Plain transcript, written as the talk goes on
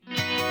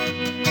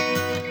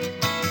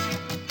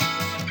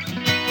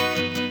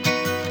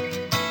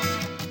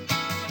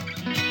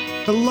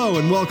Hello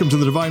and welcome to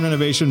the Divine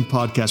Renovation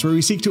Podcast, where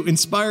we seek to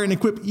inspire and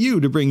equip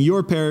you to bring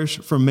your parish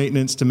from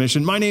maintenance to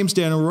mission. My name's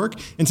Dan O'Rourke,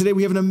 and today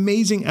we have an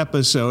amazing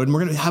episode, and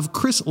we're going to have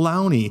Chris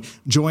Lowney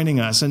joining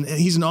us. And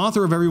he's an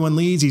author of Everyone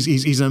Leads.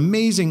 He's an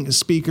amazing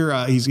speaker.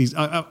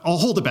 I'll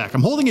hold it back.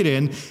 I'm holding it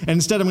in, and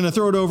instead I'm going to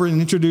throw it over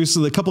and introduce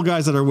the couple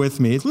guys that are with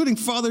me, including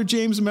Father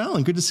James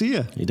Mallon. Good to see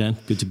you. Hey, Dan.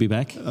 Good to be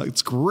back.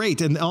 It's great.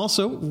 And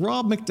also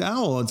Rob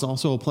McDowell. It's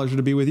also a pleasure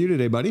to be with you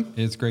today, buddy.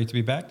 It's great to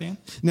be back, Dan.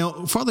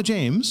 Now, Father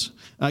James,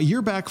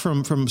 you're back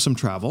from some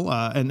travel,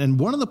 and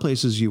one of the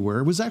places you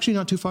were was actually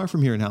not too far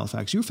from here in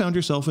Halifax. You found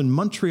yourself in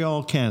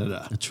Montreal,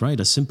 Canada. That's right.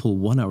 A simple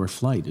 1 hour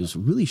flight. It was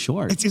really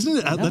short. Isn't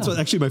it? Yeah. That's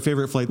actually my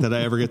favorite flight that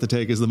I ever get to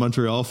take is the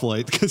Montreal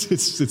flight because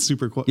it's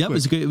super quick. Yeah,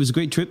 it was a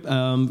great trip.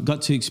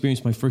 Got to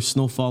experience my first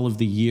snowfall of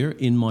the year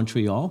in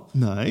Montreal.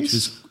 Nice. Which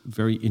was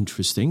very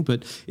interesting,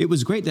 but it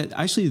was great that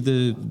actually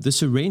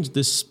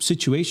this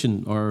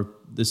situation or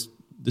this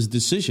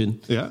decision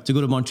to go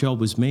to Montreal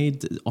was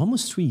made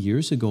almost 3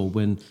 years ago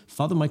when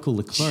Father Michael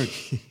Leclerc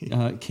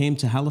came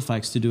to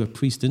Halifax to do a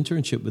priest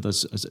internship with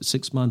us, a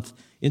 6-month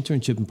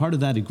internship. And part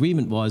of that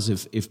agreement was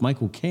if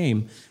Michael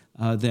came,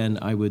 then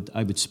I would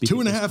speak.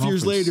 2.5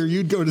 years later,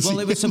 you'd go to see. Well,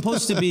 it was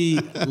supposed to be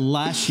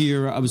last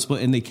year.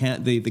 And they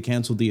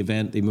canceled the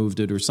event. They moved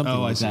it or something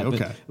like that. Okay.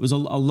 But it was a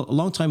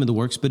long time in the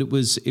works, but it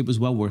was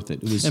well worth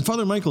it. And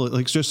Father Michael,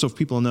 just so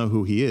people know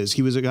who he is,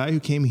 he was a guy who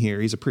came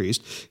here. He's a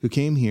priest who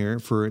came here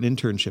for an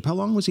internship. How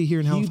long was he here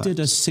in Halifax? He did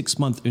a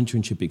 6-month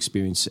internship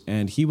experience,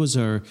 and he was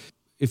our.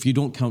 If you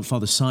don't count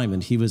Father Simon,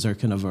 he was our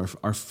kind of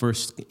our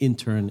first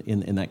intern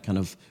in that kind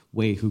of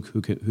way who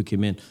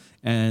came in,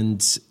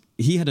 and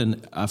he had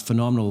a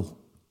phenomenal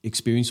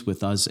experience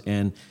with us.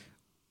 And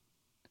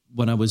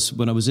when I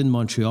was in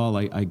Montreal,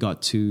 I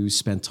got to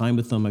spend time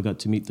with them. I got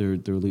to meet their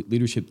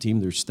leadership team,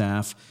 their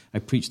staff. I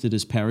preached at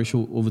his parish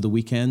over the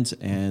weekend,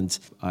 and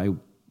I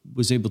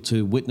was able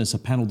to witness a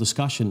panel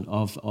discussion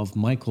of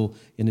Michael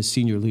and his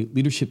senior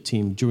leadership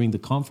team during the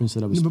conference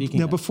that I was speaking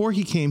at. Now, before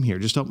he came here,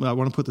 I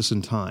want to put this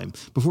in time.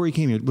 Before he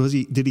came here,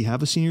 did he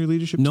have a senior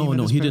leadership team?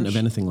 No, he didn't have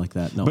anything like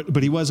that. No,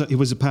 but he was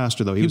a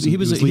pastor though. He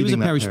was a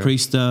parish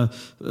priest.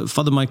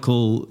 Father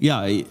Michael,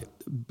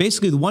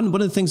 basically one of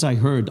the things I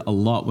heard a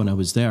lot when I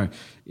was there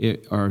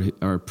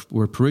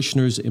were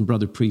parishioners and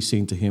brother priests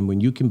saying to him, when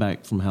you came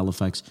back from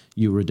Halifax,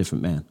 you were a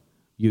different man.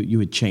 You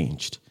had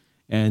changed.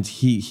 And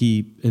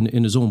he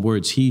in his own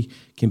words, he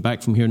came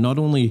back from here not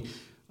only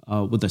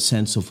with a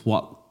sense of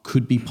what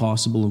could be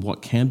possible and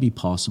what can be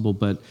possible,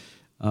 but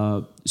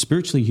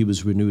spiritually he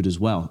was renewed as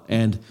well.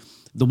 And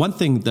the one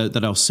thing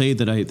that I'll say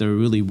that I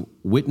really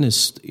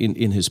witnessed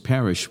in his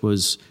parish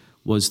was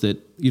that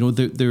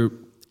they're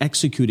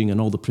executing on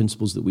all the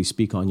principles that we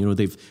speak on.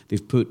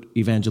 They've put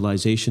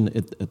evangelization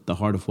at the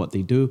heart of what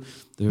they do.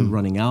 They're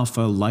running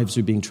Alpha. Lives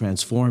are being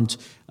transformed.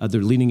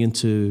 They're leaning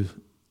into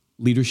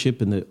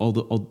leadership and all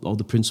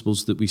the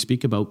principles that we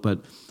speak about.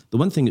 But the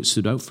one thing that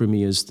stood out for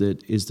me is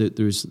that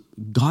there's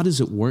God is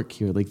at work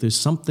here. Like there's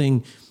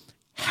something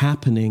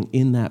happening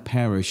in that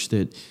parish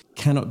that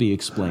cannot be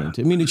explained.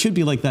 I mean, it should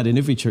be like that in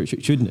every church,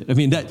 shouldn't it? I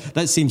mean,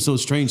 that seems so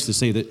strange to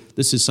say that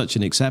this is such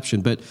an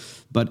exception, but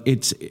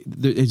it's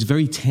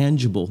very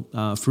tangible.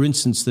 For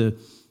instance,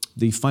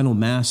 the final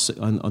mass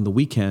on the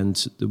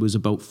weekend, there was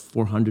about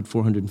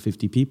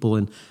 450 people,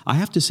 and I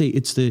have to say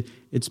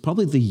it's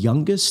probably the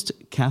youngest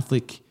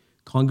Catholic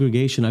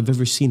congregation I've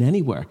ever seen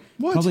anywhere.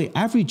 What? Probably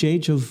average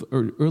age of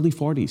early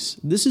 40s.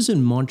 This is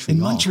in Montreal.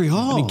 In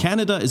Montreal. I mean,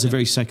 Canada is a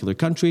very secular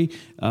country.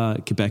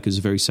 Quebec is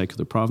a very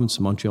secular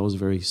province. Montreal is a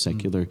very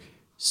secular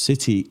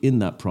city in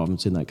that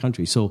province, in that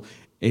country. So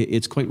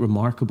it's quite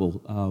remarkable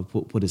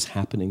what is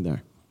happening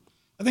there.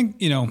 I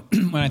think,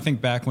 when I think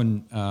back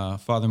when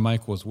Father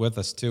Michael was with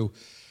us too,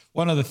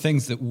 one of the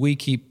things that we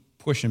keep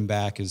pushing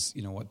back is,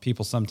 what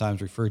people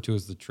sometimes refer to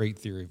as the trait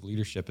theory of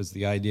leadership, is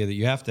the idea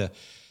that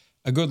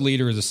a good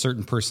leader is a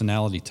certain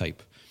personality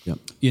type. Yep.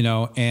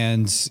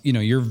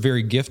 You're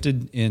very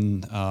gifted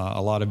in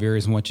a lot of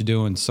areas in what you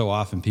do. And so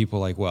often people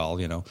are like, well,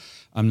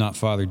 I'm not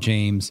Father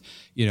James.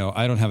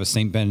 I don't have a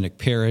St. Benedict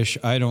parish.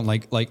 I don't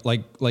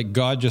like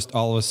God just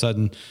all of a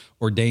sudden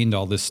ordained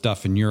all this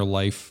stuff in your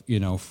life,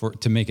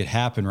 to make it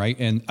happen. Right.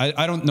 And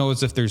I don't know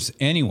as if there's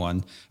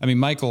anyone, I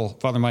mean,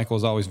 Father Michael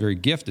is always very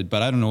gifted,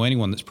 but I don't know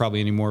anyone that's probably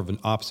any more of an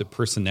opposite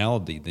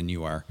personality than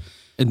you are.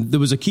 And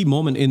there was a key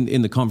moment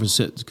in the conference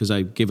because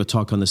I gave a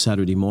talk on the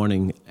Saturday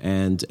morning,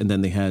 and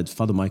then they had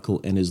Father Michael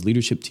and his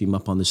leadership team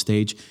up on the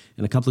stage,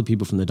 and a couple of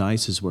people from the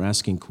diocese were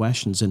asking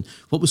questions. And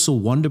what was so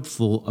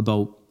wonderful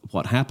about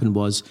what happened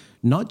was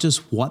not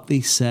just what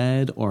they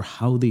said or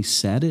how they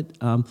said it,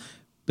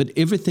 but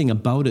everything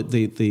about it.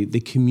 They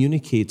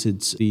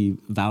communicated the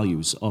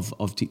values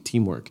of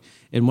teamwork.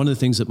 And one of the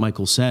things that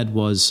Michael said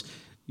was,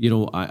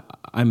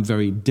 I'm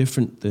very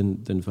different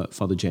than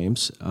Father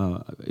James.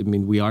 I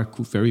mean, we are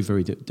very,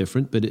 very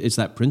different, but it's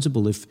that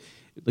principle. If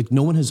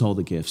no one has all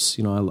the gifts,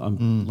 I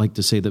like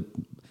to say that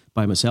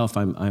by myself,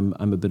 I'm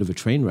a bit of a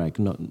train wreck.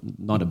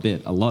 Not a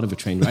bit, a lot of a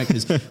train wreck.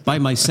 Because by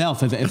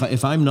myself,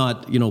 if I'm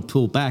not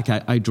pulled back,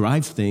 I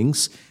drive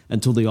things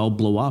until they all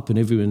blow up, and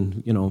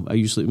everyone I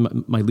usually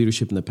my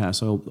leadership in the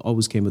past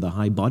always came with a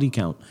high body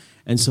count,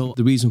 and so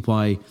the reason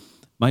why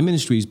my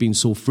ministry has been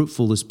so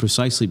fruitful is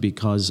precisely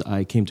because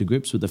I came to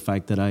grips with the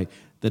fact that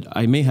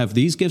I may have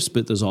these gifts,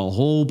 but there's a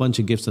whole bunch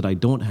of gifts that I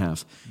don't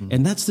have,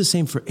 and that's the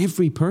same for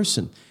every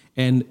person.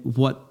 And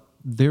what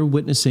they're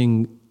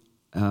witnessing,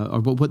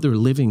 or what they're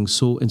living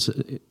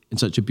in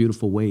such a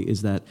beautiful way,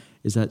 is that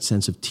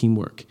sense of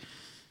teamwork.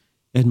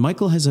 And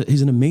Michael he's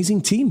an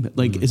amazing team,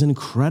 is an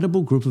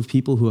incredible group of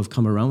people who have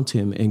come around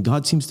him, and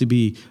God seems to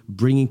be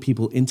bringing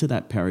people into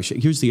that parish.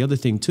 Here's the other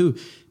thing too.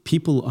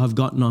 People have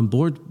gotten on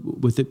board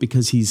with it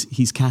because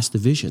he's cast a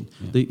vision.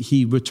 Yeah.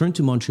 He returned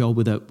to Montreal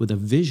with a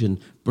vision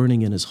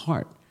burning in his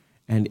heart,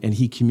 and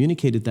he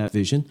communicated that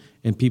vision,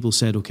 and people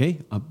said, okay,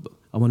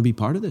 I want to be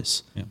part of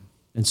this. Yeah.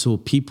 And so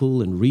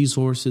people and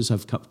resources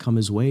have come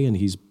his way, and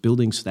he's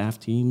building staff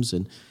teams,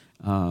 and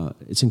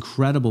it's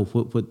incredible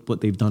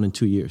what they've done in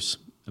 2 years.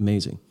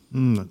 Amazing.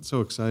 That's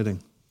so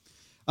exciting.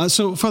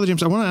 So, Father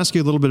James, I want to ask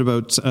you a little bit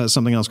about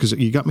something else, because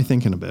you got me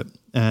thinking a bit.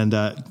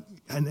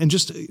 And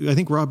just, I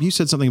think, Rob, you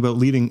said something about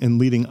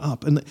leading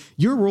up. And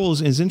your role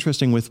is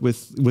interesting with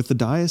the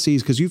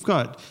diocese, because you've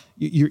got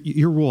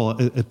your role,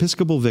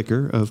 Episcopal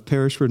Vicar of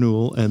Parish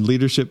Renewal and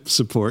Leadership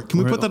Support.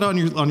 Can we put that on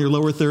your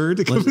lower third?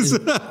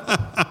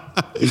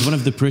 Is one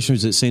of the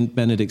parishioners at St.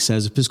 Benedict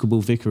says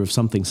Episcopal Vicar of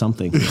something.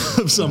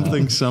 Of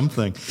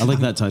something. I like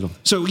that title.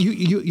 So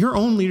your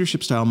own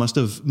leadership style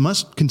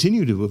must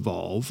continue to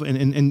evolve,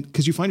 and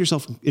because you find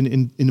yourself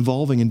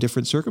involving in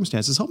different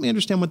circumstances. Help me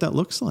understand what that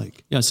looks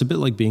like. Yeah, it's a bit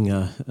like being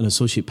an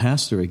associate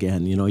pastor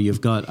again.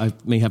 I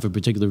may have a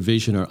particular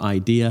vision or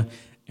idea,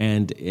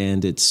 and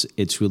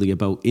it's really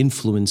about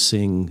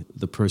influencing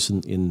the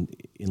person in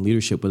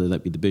leadership, whether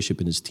that be the bishop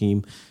and his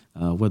team,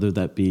 whether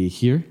that be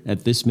here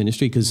at this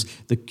ministry. Because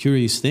the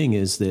curious thing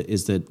is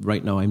that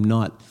right now I'm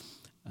not,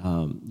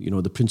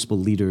 the principal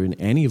leader in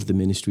any of the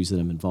ministries that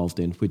I'm involved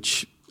in,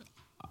 which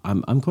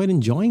I'm quite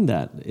enjoying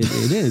that. It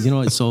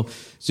is, so.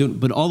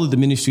 But all of the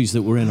ministries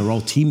that we're in are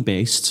all team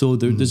based, so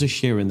there's a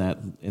share in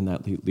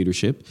that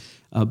leadership.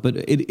 But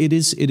it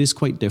is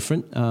quite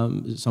different.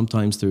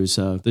 Sometimes there's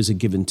a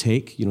give and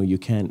take. You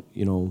can't.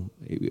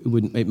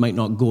 It might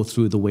not go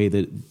through the way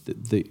that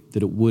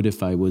it would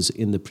if I was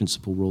in the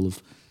principal role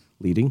of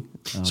leading.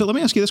 So let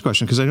me ask you this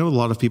question, because I know a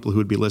lot of people who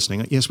would be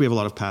listening. Yes, we have a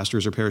lot of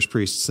pastors or parish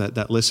priests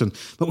that listen,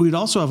 but we'd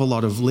also have a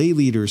lot of lay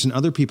leaders and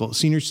other people,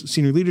 senior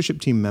leadership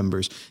team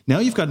members. Now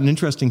you've got an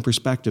interesting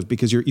perspective,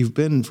 because you've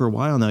been for a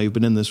while now. You've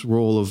been in this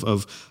role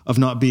of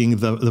not being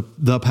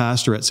the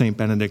pastor at St.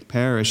 Benedict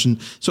Parish,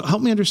 and so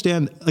help me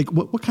understand,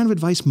 what kind of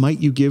advice might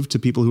you give to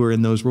people who are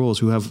in those roles,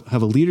 who have a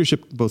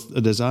leadership, both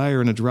a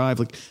desire and a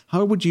drive?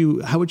 How would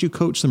you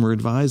coach them or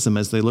advise them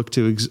as they look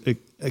to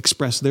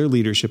express their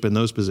leadership in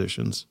those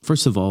positions?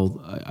 First of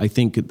all, I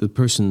think the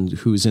person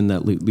who's in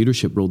that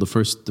leadership role, the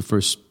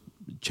first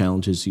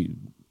challenge is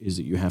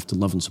that you have to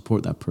love and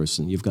support that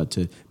person. You've got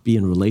to be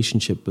in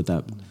relationship with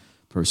that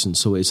person.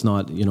 So it's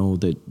not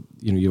that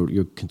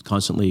you're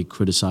constantly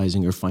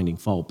criticizing or finding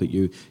fault, but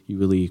you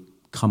really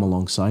come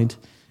alongside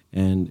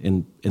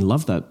and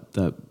love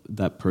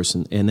that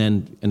person. And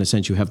then in a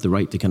sense you have the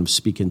right to kind of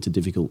speak into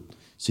difficult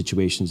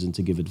situations and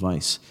to give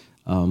advice.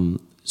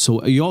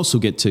 So you also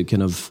get to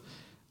kind of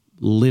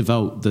live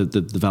out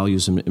the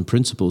values and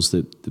principles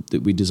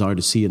that we desire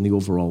to see in the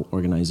overall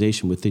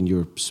organization within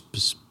your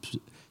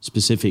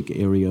specific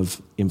area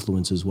of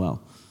influence as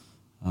well.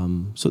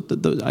 So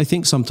I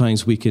think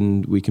sometimes we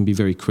can be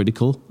very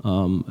critical,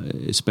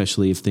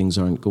 especially if things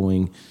aren't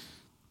going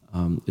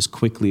as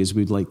quickly as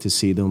we'd like to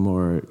see them,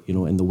 or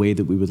in the way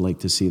that we would like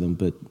to see them.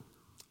 But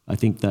I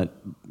think that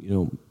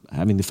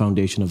having the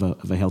foundation of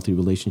a healthy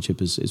relationship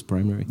is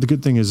primary. The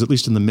good thing is, at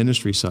least in the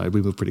ministry side,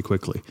 we move pretty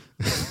quickly.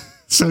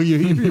 So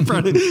you're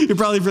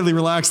probably really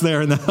relaxed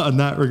there on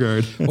that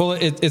regard. Well,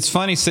 it's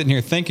funny sitting here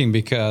thinking,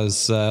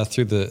 because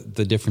through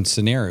the different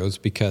scenarios,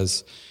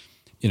 because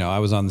I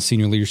was on the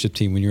senior leadership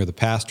team when you were the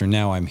pastor.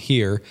 Now I'm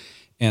here,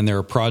 and there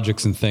are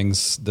projects and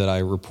things that I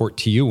report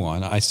to you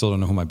on. I still don't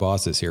know who my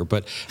boss is here,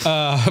 but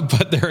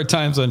there are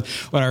times when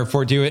I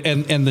report to you,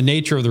 and the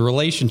nature of the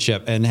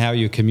relationship and how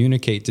you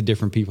communicate to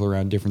different people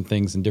around different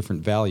things and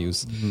different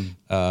values.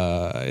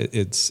 Mm-hmm.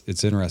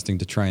 It's interesting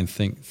to try and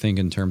think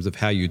in terms of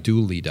how you do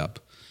lead up.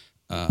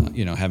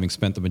 Having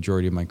spent the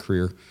majority of my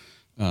career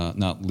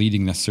not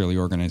leading necessarily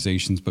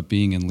organizations, but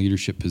being in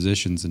leadership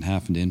positions and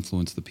having to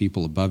influence the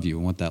people above you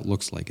and what that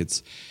looks like.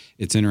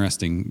 It's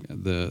interesting,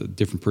 the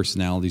different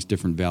personalities,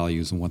 different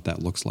values, and what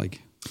that looks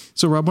like.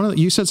 So, Rob,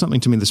 you said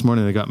something to me this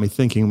morning that got me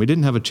thinking. We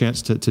didn't have a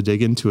chance to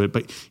dig into it,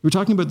 but you were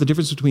talking about the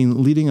difference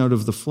between leading out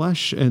of the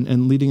flesh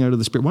and leading out of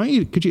the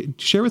spirit. Could you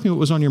share with me what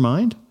was on your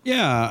mind?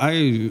 Yeah,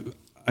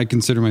 I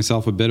consider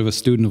myself a bit of a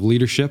student of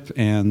leadership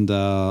and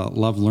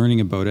love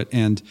learning about it.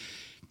 And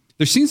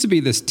there seems to be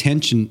this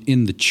tension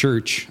in the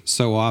church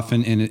so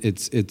often, and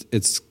it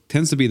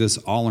tends to be this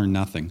all or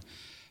nothing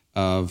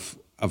of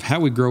how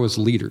we grow as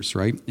leaders,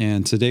 right?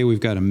 And today we've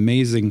got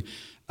amazing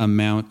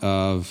amount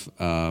of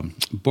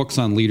books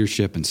on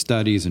leadership and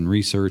studies and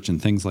research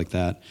and things like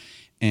that.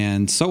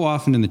 And so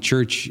often in the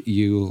church,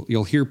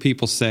 you'll hear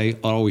people say,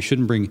 "Oh, we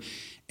shouldn't bring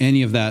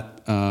any of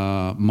that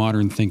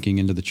modern thinking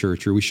into the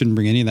church, or we shouldn't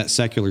bring any of that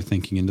secular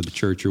thinking into the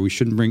church, or we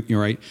shouldn't bring," you're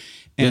right.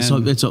 And so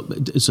it's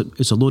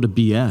a load of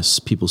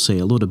BS. People say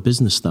a load of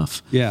business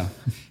stuff. Yeah,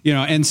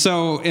 and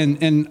so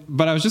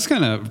but I was just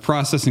kind of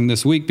processing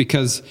this week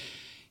because,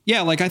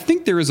 I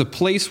think there is a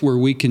place where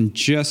we can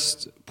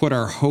just put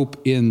our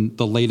hope in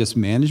the latest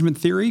management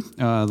theory,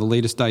 the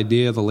latest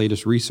idea, the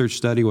latest research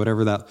study,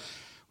 whatever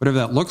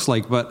that looks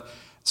like. But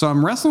so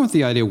I'm wrestling with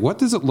the idea: what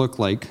does it look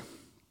like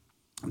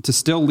to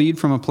still lead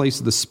from a place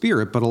of the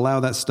Spirit, but allow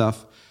that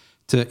stuff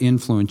to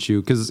influence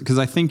you? Because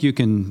I think you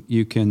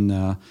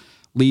can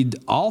lead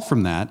all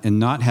from that and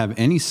not have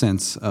any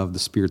sense of the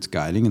Spirit's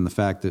guiding, and the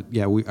fact that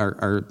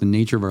the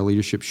nature of our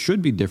leadership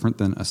should be different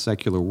than a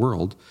secular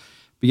world,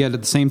 but yet at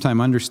the same time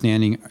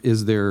understanding,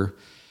 is there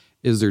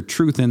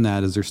truth in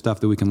that? Is there stuff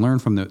that we can learn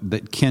from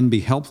that can be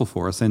helpful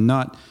for us and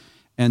not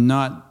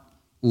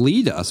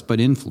lead us,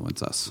 but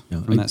influence us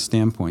from that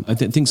standpoint? I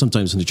think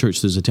sometimes in the church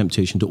there's a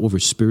temptation to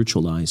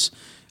over-spiritualize,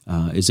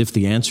 as if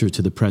the answer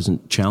to the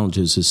present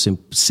challenges is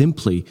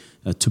simply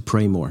to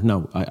pray more.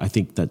 No, I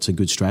think that's a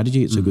good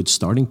strategy. It's a good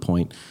starting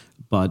point.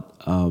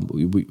 But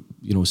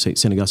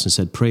St. Augustine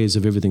said, "Pray as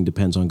if everything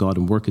depends on God,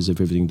 and work as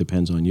if everything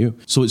depends on you."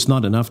 So it's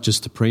not enough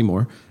just to pray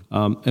more.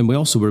 And we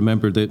also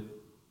remember that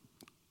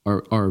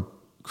our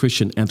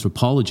Christian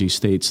anthropology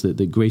states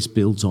that grace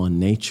builds on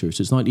nature.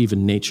 So it's not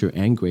even nature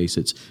and grace.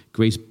 It's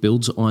grace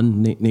builds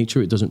on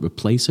nature. It doesn't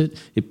replace it.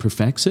 It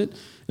perfects it.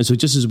 And so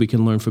just as we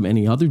can learn from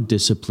any other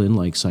discipline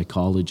like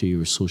psychology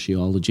or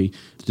sociology,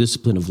 the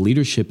discipline of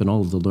leadership and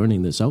all of the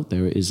learning that's out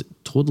there is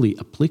totally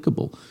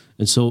applicable.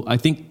 And so I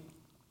think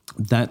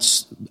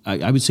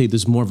I would say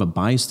there's more of a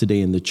bias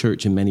today in the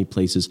church in many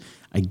places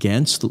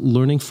against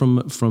learning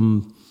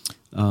from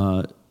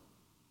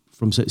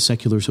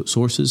secular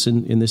sources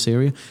in this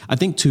area. I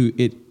think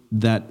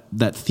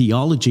that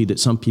theology that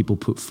some people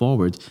put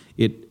forward,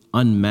 it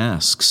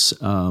unmasks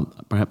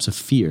perhaps a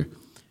fear,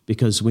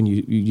 because when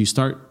you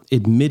start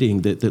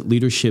admitting that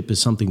leadership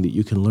is something that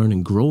you can learn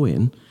and grow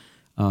in,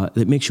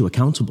 that makes you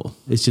accountable.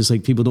 It's just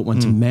like people don't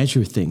want to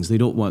measure things. They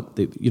don't want,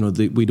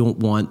 we don't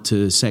want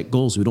to set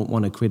goals. We don't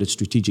want to create a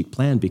strategic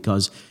plan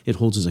because it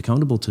holds us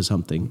accountable to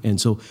something. And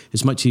so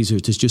it's much easier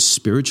to just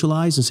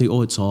spiritualize and say,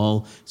 "Oh, it's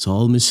all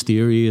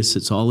mysterious.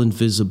 It's all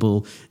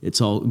invisible.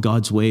 It's all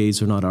God's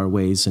ways are not our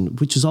ways," and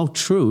which is all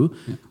true,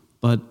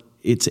 but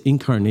it's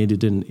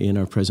incarnated in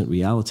our present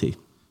reality.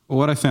 Well,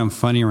 what I found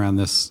funny around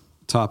this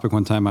topic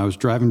one time, I was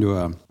driving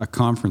to a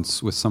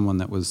conference with someone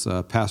that was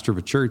a pastor of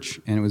a church,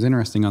 and it was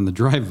interesting. On the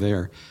drive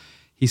there,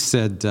 he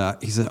said,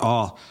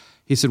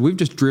 "We've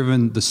just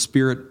driven the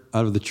Spirit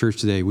out of the church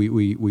today.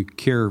 We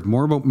care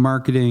more about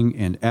marketing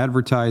and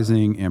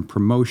advertising and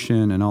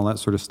promotion and all that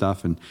sort of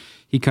stuff." And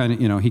he kind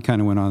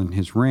of went on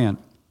his rant.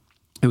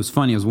 It was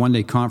funny. It was one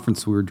day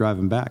conference. We were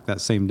driving back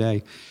that same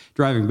day.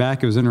 Driving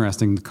back, it was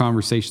interesting. The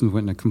conversations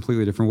went in a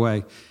completely different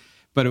way.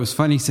 But it was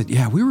funny. He said,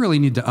 "We really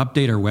need to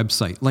update our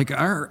website. Like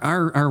our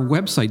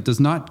website does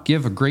not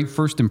give a great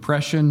first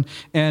impression."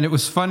 And it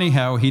was funny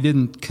how he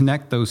didn't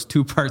connect those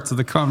two parts of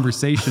the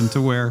conversation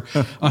to where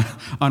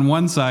on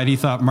one side he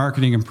thought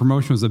marketing and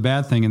promotion was a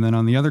bad thing. And then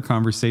on the other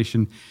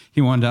conversation,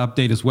 he wanted to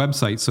update his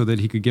website so that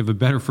he could give a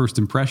better first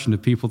impression to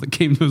people that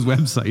came to his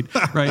website.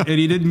 Right. And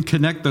he didn't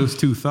connect those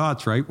two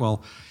thoughts. Right.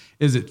 Well,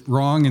 is it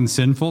wrong and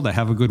sinful to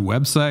have a good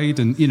website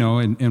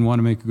and want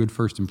to make a good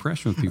first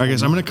impression with people? I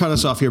guess I'm going to cut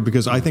us off here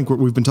because I think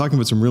we've been talking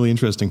about some really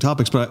interesting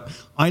topics, but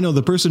I know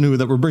the person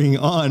that we're bringing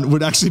on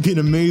would actually be an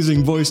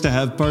amazing voice to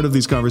have part of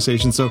these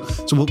conversations. So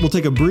we'll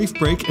take a brief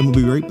break and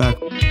we'll be right back.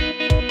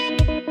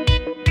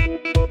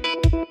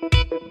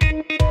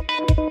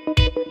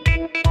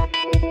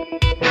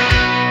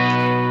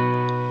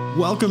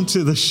 Welcome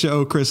to the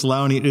show, Chris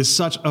Lowney. It is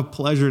such a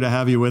pleasure to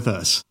have you with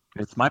us.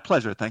 It's my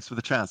pleasure. Thanks for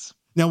the chance.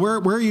 Now, where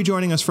are you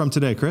joining us from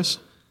today, Chris?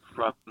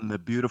 From the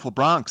beautiful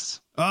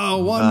Bronx. Oh,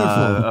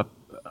 wonderful.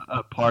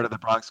 A part of the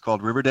Bronx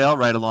called Riverdale,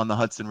 right along the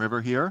Hudson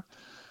River here.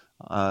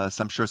 So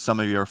I'm sure some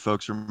of your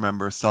folks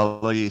remember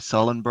Sully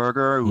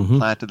Sullenberger, who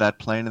planted that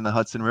plane in the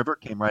Hudson River,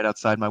 came right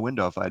outside my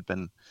window. If I'd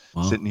been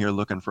sitting here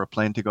looking for a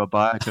plane to go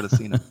by, I could have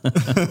seen it.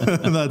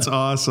 That's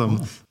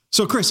awesome.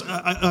 So, Chris,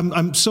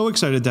 I'm so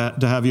excited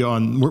to have you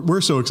on.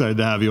 We're so excited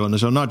to have you on the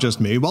show. Not just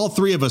me. All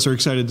three of us are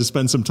excited to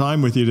spend some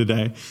time with you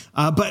today.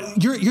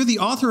 But you're the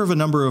author of a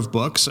number of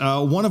books,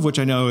 one of which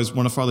I know is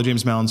one of Father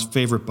James Mallon's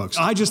favorite books.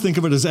 I just think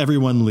of it as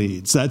Everyone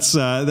Leads. That's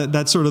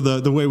sort of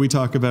the way we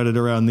talk about it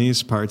around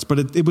these parts. But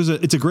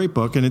it's a great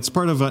book, and it's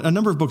part of a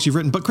number of books you've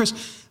written. But,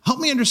 Chris,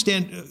 help me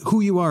understand who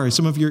you are,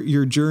 some of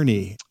your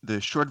journey. The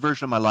short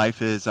version of my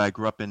life is I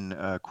grew up in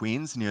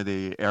Queens, near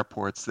the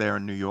airports there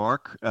in New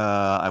York.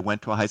 I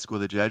went to a high school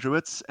of the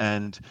Jesuits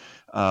and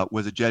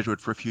was a Jesuit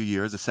for a few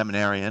years, a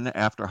seminarian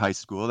after high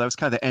school. That was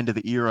kind of the end of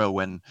the era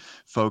when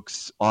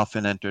folks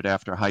often entered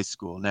after high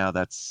school. Now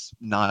that's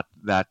not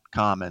that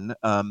common.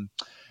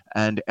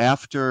 And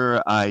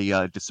after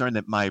I discerned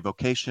that my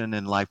vocation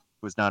in life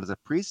was not as a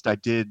priest, I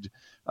did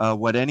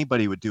what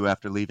anybody would do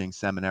after leaving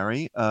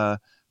seminary,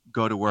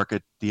 go to work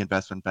at the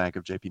investment bank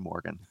of JP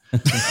Morgan.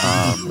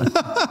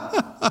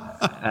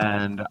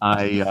 And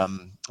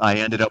I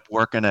ended up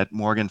working at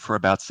Morgan for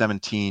about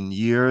 17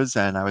 years,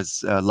 and I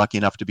was lucky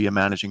enough to be a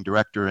managing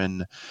director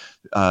in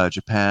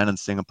Japan and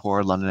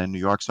Singapore, London, and New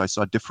York. So I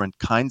saw different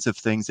kinds of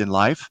things in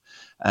life.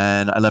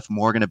 And I left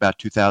Morgan about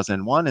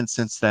 2001, and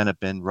since then I've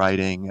been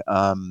writing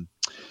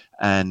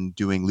and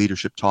doing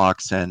leadership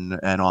talks and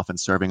often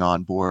serving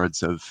on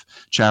boards of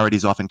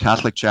charities, often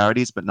Catholic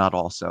charities, but not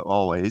also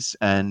always.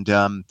 And,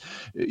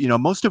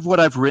 most of what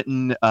I've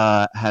written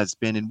has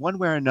been in one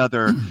way or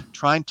another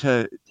trying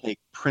to take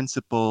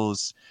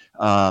principles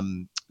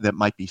that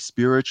might be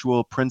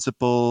spiritual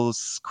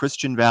principles,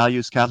 Christian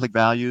values, Catholic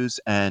values,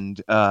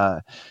 and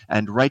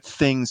write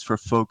things for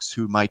folks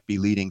who might be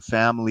leading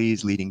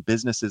families, leading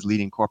businesses,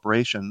 leading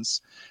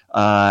corporations.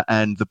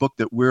 And the book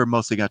that we're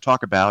mostly going to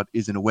talk about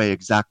is in a way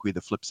exactly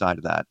the flip side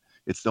of that.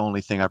 It's the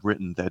only thing I've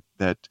written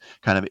that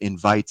kind of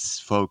invites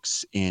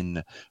folks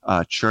in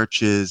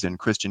churches and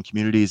Christian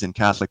communities and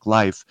Catholic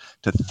life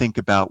to think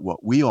about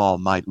what we all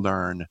might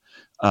learn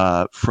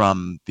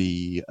from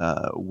the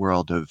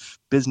world of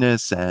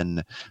business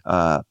and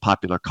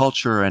popular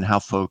culture and how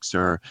folks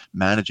are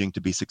managing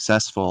to be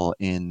successful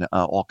in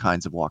all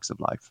kinds of walks of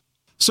life.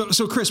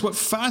 So Chris, what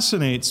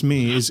fascinates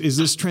me is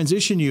this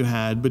transition you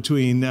had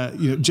between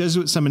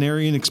Jesuit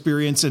seminarian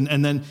experience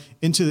and then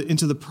into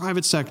the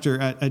private sector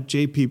at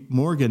JP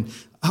Morgan.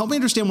 Help me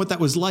understand what that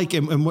was like,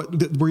 and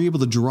what were you able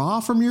to draw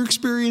from your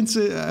experience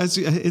as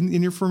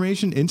in your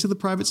formation into the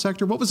private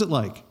sector? What was it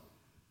like?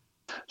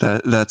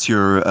 That's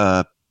your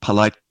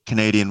polite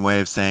Canadian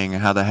way of saying,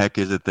 how the heck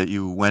is it that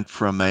you went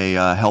from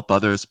a help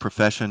others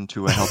profession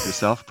to a help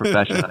yourself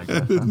profession, I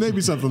guess.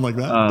 Maybe something like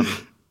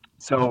that.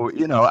 So,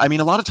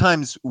 a lot of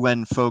times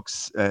when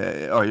folks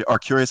are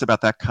curious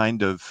about that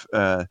kind of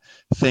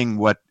thing,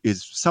 what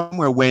is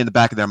somewhere way in the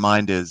back of their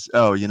mind is,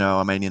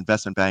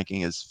 investment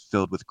banking is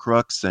filled with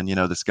crooks, and,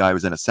 this guy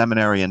was in a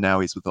seminary and now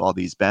he's with all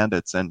these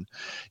bandits. And,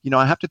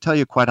 I have to tell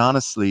you quite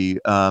honestly,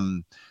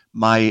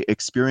 my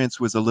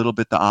experience was a little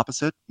bit the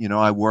opposite.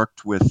 I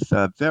worked with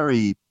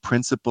very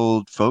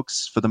principled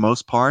folks for the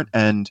most part.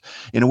 And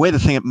in a way, the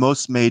thing that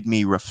most made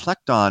me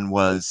reflect on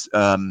was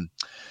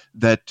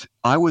that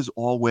I was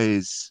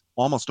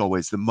almost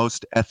always the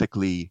most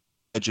ethically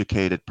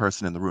educated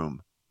person in the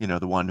room.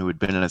 The one who had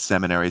been in a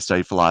seminary,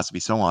 studied philosophy,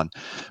 so on.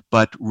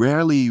 But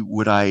rarely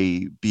would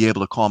I be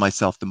able to call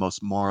myself the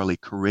most morally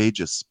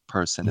courageous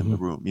person in the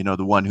room.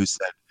 The one who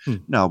said,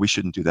 no, we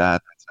shouldn't do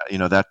that.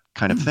 That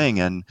kind of thing.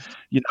 And,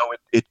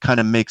 it kind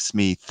of makes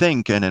me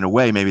think, and in a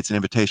way, maybe it's an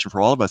invitation for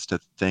all of us to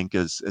think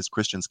as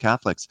Christians,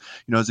 Catholics,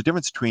 there's a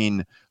difference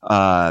between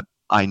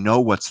I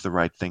know what's the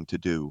right thing to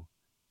do,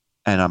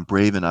 and I'm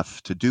brave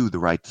enough to do the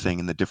right thing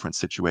in the different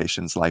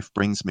situations life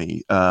brings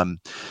me.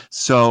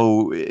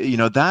 So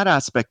that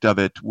aspect of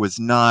it was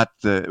not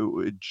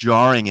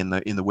jarring in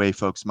the way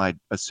folks might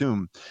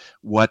assume.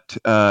 What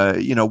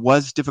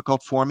was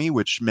difficult for me,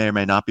 which may or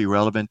may not be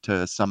relevant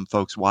to some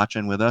folks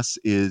watching with us,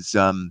 is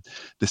the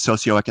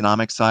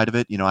socioeconomic side of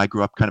it. I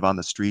grew up kind of on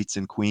the streets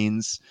in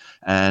Queens,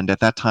 and at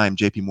that time,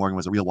 JP Morgan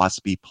was a real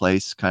waspy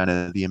place, kind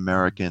of the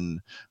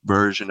American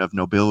version of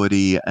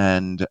nobility,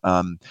 and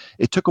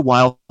it took a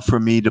while for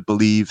me to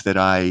believe that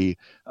I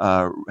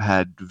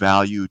had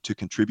value to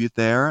contribute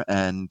there.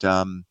 And,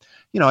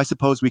 I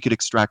suppose we could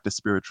extract a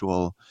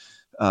spiritual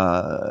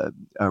a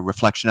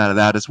reflection out of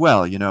that as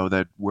well,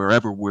 that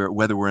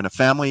whether we're in a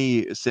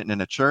family, sitting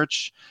in a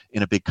church,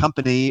 in a big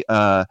company,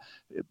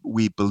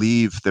 we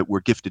believe that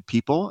we're gifted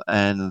people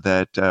and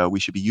that we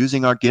should be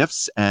using our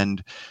gifts.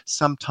 And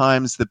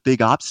sometimes the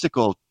big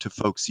obstacle to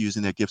folks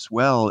using their gifts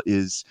well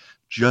is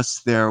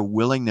just their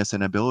willingness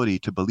and ability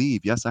to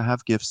believe, yes, I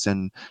have gifts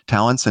and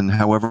talents, and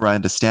however I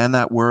understand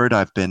that word,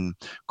 I've been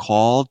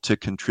called to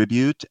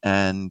contribute,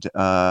 and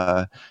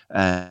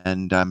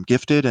I'm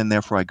gifted, and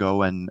therefore I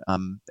go and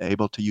I'm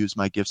able to use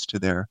my gifts to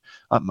their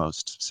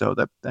utmost. So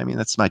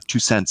that's my 2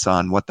 cents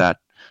on what that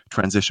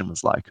transition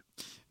was like.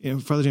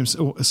 Father James,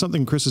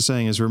 something Chris is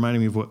saying is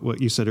reminding me of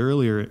what you said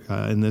earlier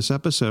in this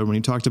episode when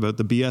you talked about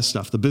the BS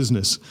stuff, the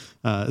business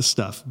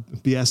stuff,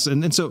 BS.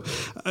 And so,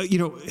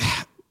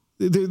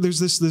 there's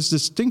this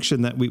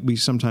distinction that we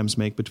sometimes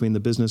make between the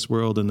business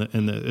world and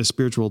the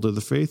spiritual world or the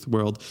faith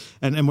world.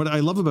 And what I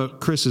love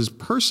about Chris's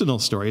personal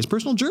story, his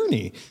personal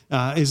journey,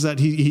 is that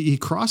he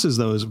crosses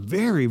those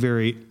very,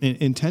 very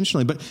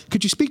intentionally. But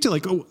could you speak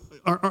to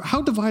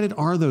how divided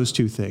are those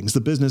two things,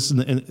 the business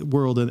and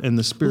world and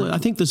the spirit? Well, I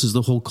think this is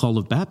the whole call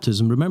of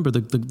baptism. Remember,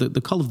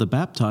 the call of the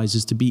baptized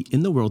is to be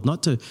in the world,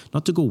 not to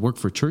go work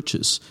for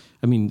churches.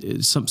 I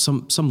mean,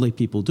 some lay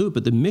people do,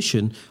 but the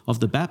mission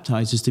of the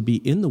baptized is to be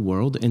in the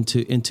world and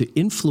to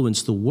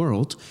influence the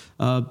world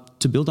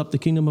to build up the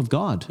kingdom of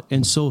God.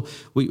 And so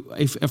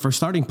if our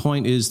starting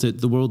point is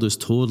that the world is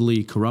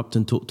totally corrupt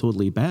and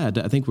totally bad,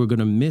 I think we're going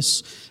to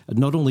miss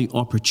not only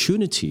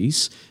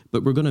opportunities,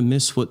 but we're going to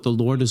miss what the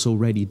Lord is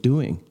already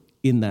doing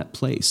in that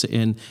place.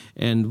 And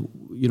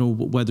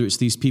whether it's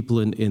these people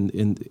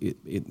in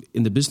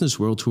the business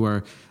world who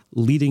are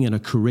leading in a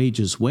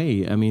courageous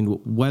way, I mean,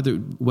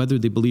 whether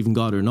they believe in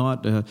God or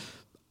not,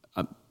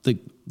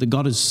 the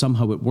God is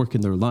somehow at work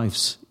in their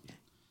lives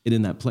and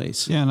in that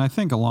place. Yeah, and I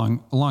think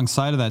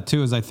alongside of that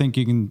too is I think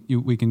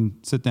we can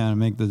sit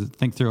down and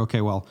think through. Okay,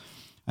 well,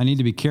 I need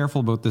to be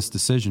careful about this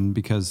decision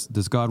because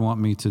does God want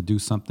me to do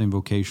something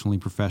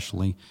vocationally,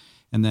 professionally?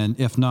 And then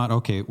if not,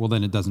 okay, well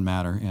then it doesn't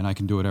matter and I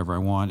can do whatever I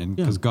want and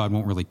because God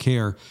won't really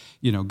care.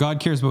 God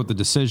cares about the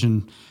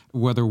decision,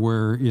 whether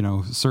we're,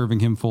 serving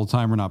him full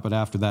time or not, but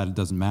after that, it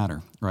doesn't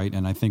matter. Right.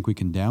 And I think we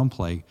can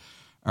downplay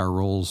our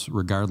roles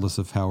regardless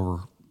of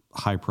how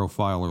high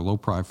profile or low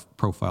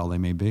profile they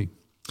may be.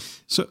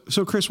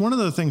 So Chris, one of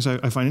the things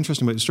I find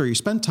interesting about your story, you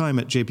spent time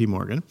at JP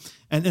Morgan,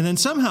 and then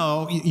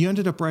somehow you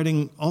ended up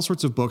writing all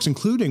sorts of books,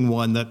 including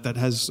one that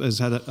has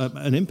had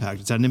an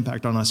impact. It's had an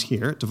impact on us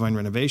here at Divine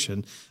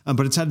Renovation,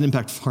 but it's had an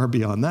impact far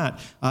beyond that.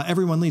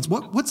 Everyone Leads.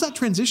 What's that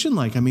transition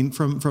like? I mean,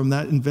 from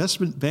that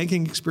investment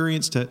banking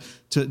experience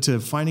to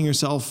finding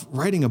yourself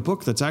writing a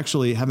book that's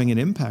actually having an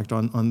impact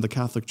on the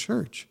Catholic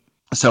Church.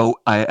 So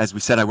as we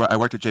said, I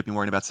worked at JP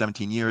Morgan about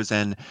 17 years,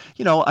 and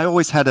I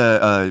always had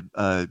a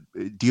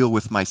deal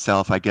with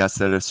myself, I guess,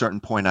 that at a certain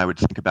point I would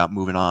think about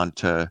moving on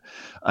to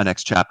a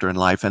next chapter in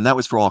life, and that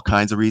was for all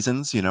kinds of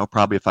reasons.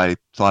 Probably if I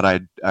thought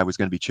I was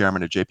going to be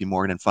chairman of JP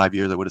Morgan in 5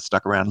 years, I would have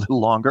stuck around a little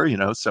longer.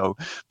 So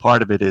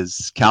part of it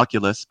is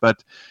calculus,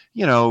 but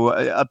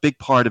a big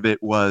part of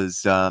it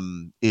was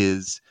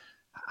is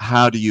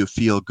how do you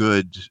feel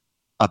good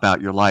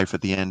about your life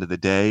at the end of the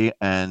day.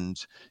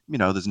 And,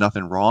 there's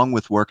nothing wrong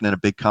with working in a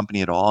big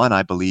company at all. And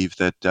I believe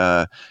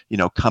that,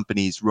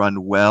 companies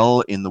run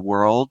well in the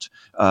world,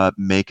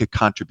 make a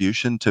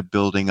contribution to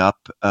building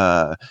up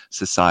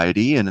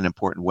society in an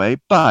important way.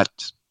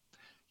 But,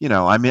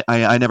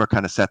 I never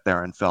kind of sat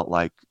there and felt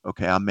like,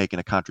 okay, I'm making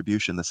a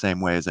contribution the same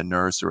way as a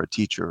nurse or a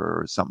teacher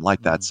or something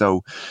like that.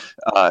 So,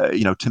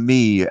 to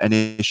me, an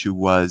issue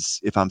was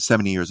if I'm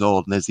 70 years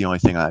old and this is the only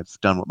thing I've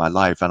done with my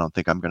life, I don't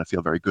think I'm going to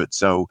feel very good.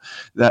 So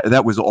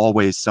that was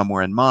always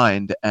somewhere in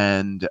mind.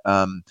 And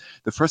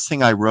the first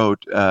thing I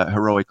wrote,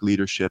 Heroic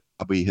Leadership,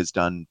 probably has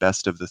done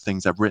best of the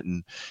things I've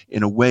written,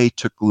 in a way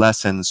took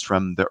lessons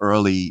from the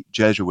early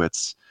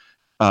Jesuits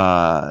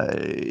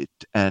and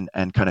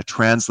kind of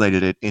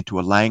translated it into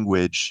a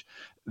language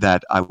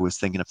that I was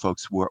thinking of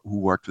folks who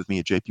worked with me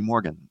at JP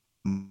Morgan,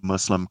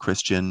 Muslim,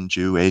 Christian,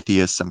 Jew,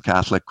 atheist, some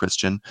Catholic,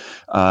 Christian.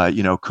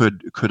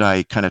 Could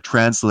I kind of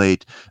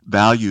translate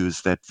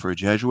values that for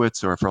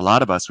Jesuits or for a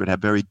lot of us would have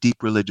very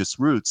deep religious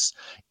roots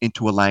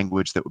into a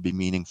language that would be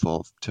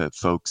meaningful to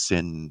folks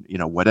in,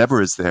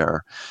 whatever is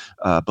their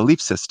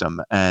belief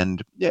system.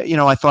 And,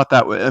 I thought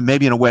that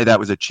maybe in a way that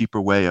was a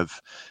cheaper way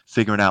of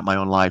figuring out my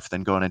own life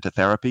than going into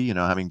therapy,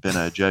 having been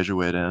a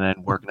Jesuit and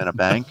then working in a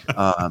bank.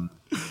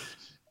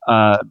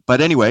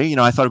 But anyway,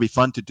 I thought it'd be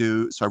fun to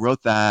do. So I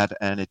wrote that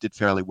and it did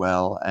fairly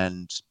well.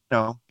 And,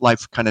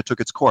 life kind of took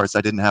its course.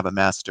 I didn't have a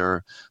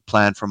master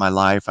plan for my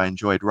life. I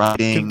enjoyed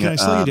writing. Can I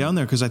slow you down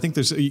there? Because I think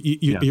there's,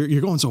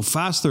 you're going so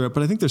fast through it,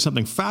 but I think there's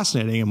something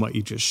fascinating in what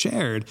you just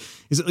shared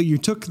is that you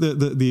took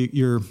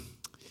the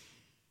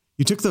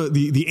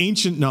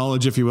ancient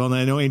knowledge, if you will, and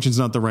I know ancient's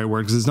not the right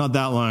word because it's not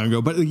that long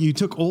ago, but you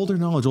took older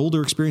knowledge,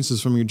 older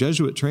experiences from your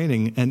Jesuit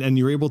training and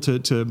you were able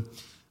to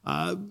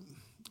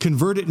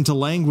convert it into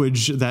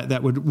language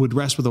that would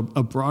rest with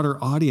a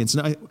broader audience.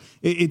 And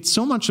it's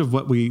so much of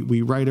what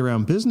we write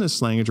around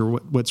business language or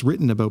what's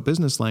written about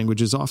business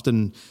language is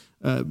often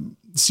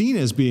seen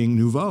as being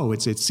nouveau.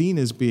 It's seen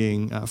as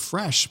being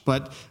fresh,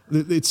 but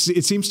it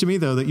seems to me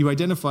though that you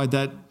identified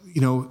that,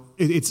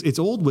 it's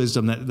old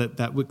wisdom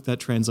that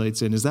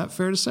translates in. Is that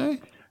fair to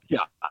say? Yeah,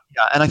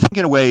 and I think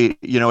in a way,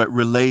 it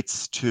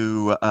relates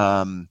to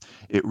one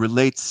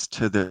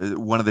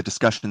of the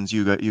discussions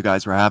you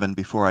guys were having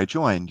before I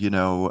joined.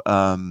 And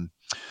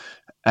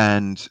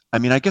I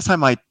mean, I guess I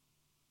might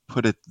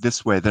put it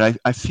this way: that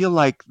I feel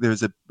like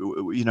there's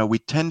we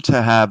tend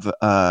to have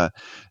a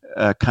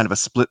kind of a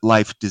split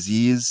life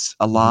disease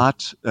a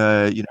lot.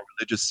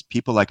 Religious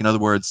people, like in other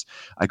words,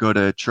 I go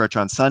to church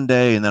on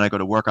Sunday and then I go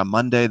to work on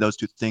Monday. Those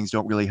two things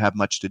don't really have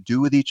much to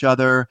do with each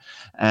other.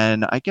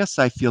 And I guess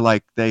I feel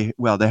like they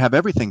have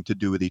everything to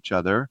do with each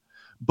other,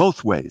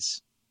 both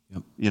ways.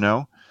 Yep.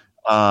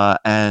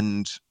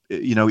 And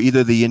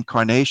either the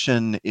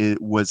incarnation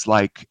was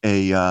like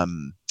a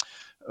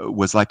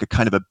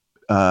kind of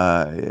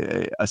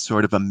a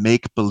sort of a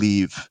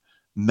make-believe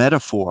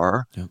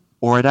metaphor, yep,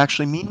 or it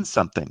actually means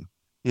something.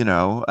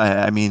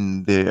 I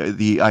mean,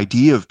 the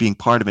idea of being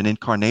part of an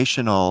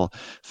incarnational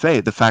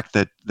faith, the fact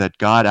that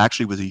God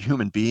actually was a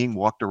human being,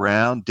 walked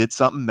around, did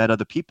something, met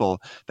other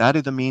people, that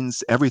either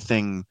means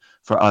everything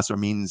for us or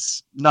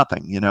means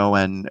nothing,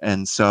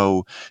 and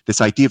so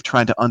this idea of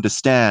trying to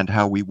understand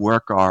how we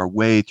work our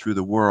way through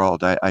the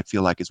world, I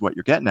feel like is what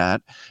you're getting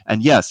at.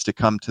 And yes, to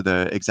come to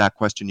the exact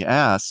question you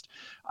asked,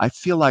 I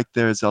feel like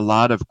there's a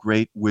lot of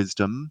great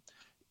wisdom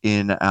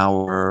in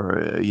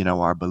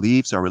our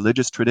beliefs, our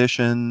religious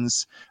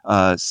traditions,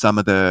 some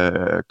of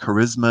the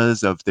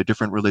charismas of the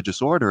different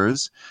religious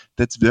orders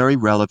that's very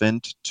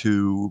relevant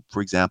to,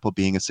 for example,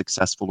 being a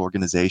successful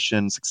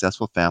organization,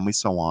 successful family,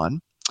 so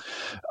on.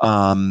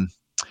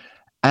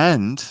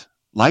 And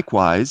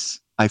likewise,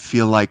 I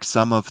feel like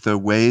some of the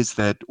ways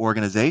that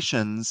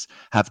organizations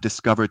have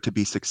discovered to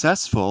be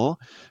successful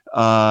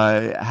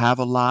have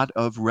a lot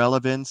of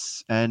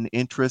relevance and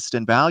interest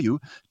and value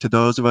to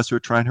those of us who are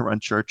trying to run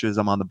churches.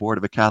 I'm on the board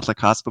of a Catholic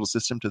hospital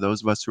system, to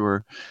those of us who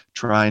are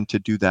trying to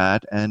do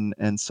that,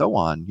 and so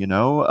on.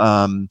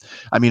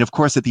 I mean, of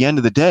course, at the end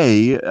of the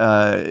day,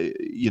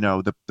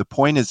 the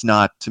point is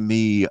not to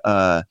me,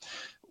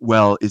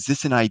 well, is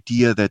this an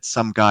idea that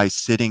some guy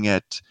sitting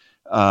at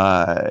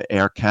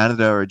Air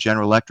Canada or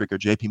General Electric or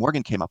JP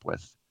Morgan came up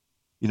with?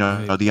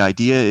 Right. The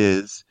idea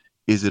is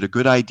it a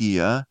good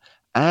idea?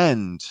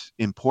 And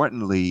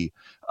importantly,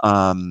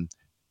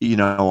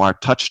 our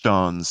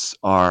touchstones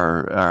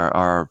are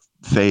our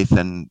faith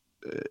and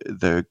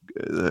the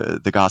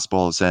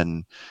Gospels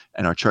and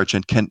our church,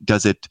 and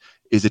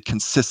is it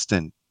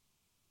consistent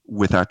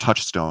with our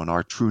touchstone,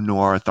 our true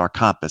north, our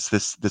compass,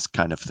 this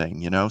kind of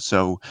thing,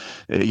 So,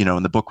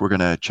 in the book we're going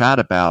to chat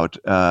about,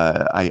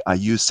 I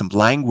use some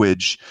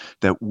language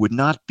that would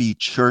not be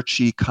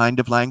churchy kind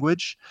of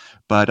language,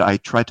 but I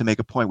try to make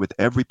a point with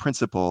every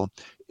principle.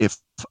 If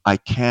I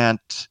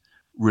can't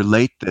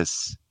relate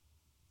this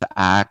to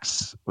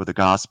Acts or the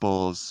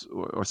Gospels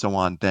or so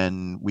on,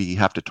 then we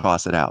have to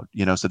toss it out.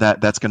 So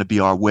that's going to be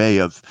our way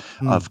of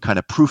kind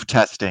of proof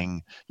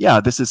testing.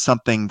 Yeah, this is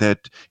something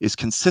that is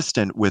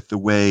consistent with the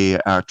way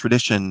our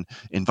tradition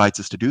invites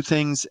us to do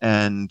things,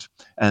 and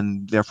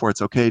therefore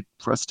it's okay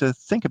for us to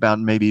think about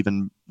and maybe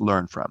even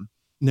learn from.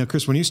 Now,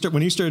 Chris, when you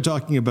started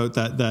talking about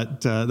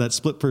that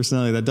split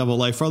personality, that double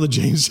life, Father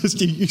James,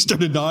 you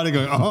started nodding,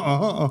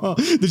 going,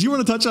 Did you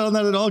want to touch on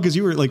that at all? Because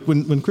you were like,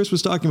 when Chris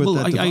was talking about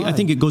that. I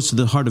think it goes to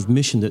the heart of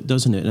mission,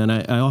 doesn't it? And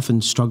I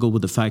often struggle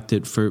with the fact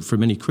that for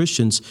many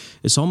Christians,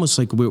 it's almost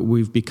like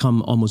we've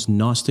become almost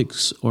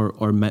Gnostics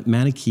or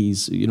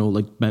Manichees,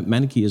 like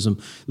Manichaeism.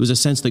 There was a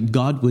sense that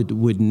God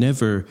would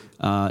never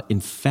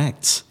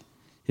infect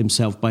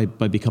himself by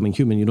becoming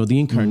human. The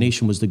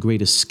incarnation was the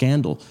greatest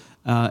scandal.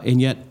 And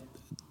yet,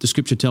 the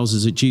scripture tells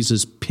us that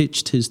Jesus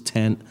pitched his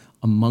tent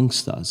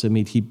amongst us. I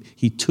mean,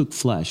 he took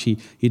flesh. He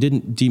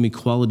didn't deem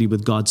equality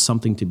with God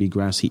something to be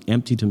grasped. He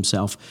emptied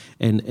himself.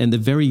 And the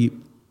very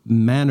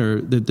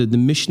manner, the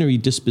missionary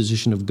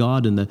disposition of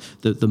God and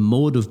the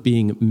mode of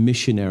being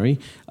missionary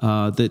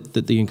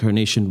that the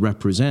incarnation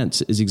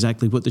represents is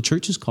exactly what the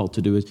church is called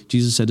to do.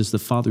 Jesus said, as the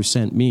Father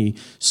sent me,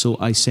 so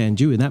I send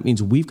you. And that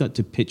means we've got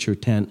to pitch our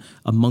tent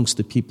amongst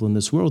the people in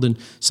this world. And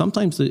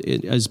sometimes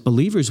as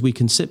believers, we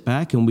can sit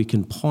back and we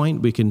can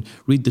point, we can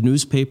read the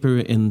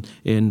newspaper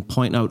and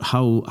point out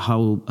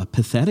how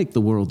pathetic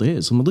the world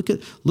is. I mean,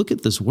 look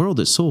at this world.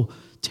 It's so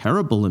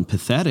terrible and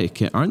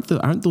pathetic. Aren't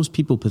those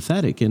people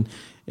pathetic? And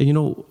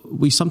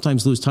we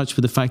sometimes lose touch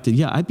with the fact that,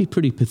 I'd be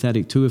pretty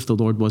pathetic too if the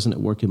Lord wasn't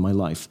at work in my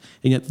life.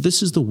 And yet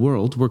this is the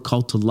world we're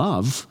called to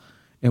love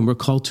and we're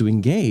called to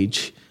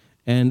engage.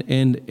 And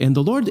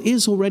the Lord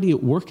is already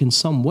at work in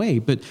some way,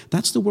 but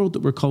that's the world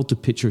that we're called to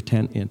pitch our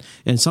tent in.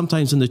 And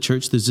sometimes in the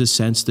church, there's this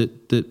sense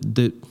that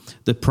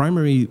the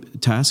primary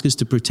task is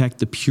to protect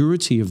the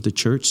purity of the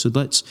church. So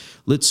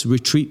let's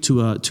retreat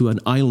to an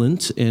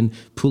island and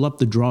pull up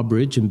the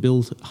drawbridge and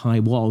build high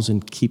walls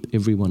and keep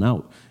everyone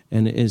out.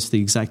 And it's the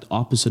exact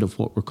opposite of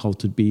what we're called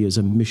to be as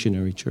a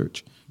missionary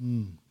church. I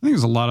think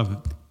there's a lot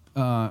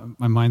of,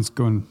 my mind's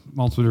going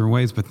multiple different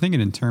ways, but thinking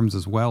in terms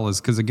as well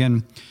is, because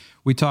again,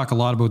 we talk a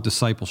lot about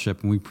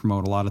discipleship and we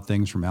promote a lot of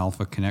things from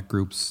Alpha, Connect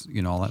groups,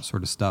 all that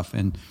sort of stuff.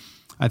 And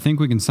I think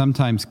we can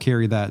sometimes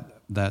carry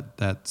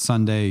that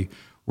Sunday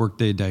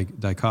workday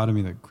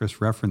dichotomy that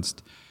Chris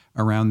referenced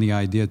around the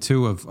idea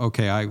too of,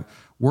 okay,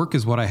 work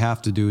is what I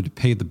have to do to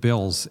pay the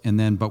bills.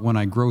 But when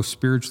I grow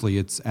spiritually,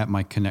 it's at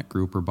my Connect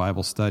group or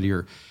Bible study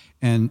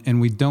and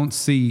we don't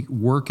see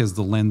work as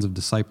the lens of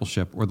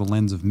discipleship or the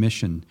lens of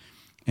mission.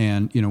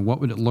 And, what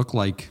would it look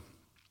like?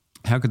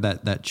 How could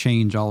that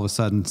change all of a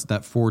sudden,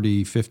 that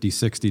 40, 50,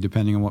 60,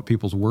 depending on what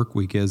people's work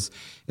week is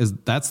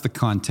that's the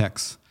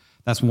context.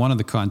 That's one of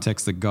the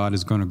contexts that God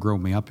is going to grow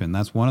me up in.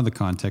 That's one of the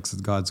contexts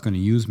that God's going to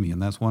use me in.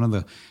 That's one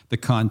of the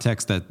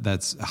contexts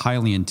that's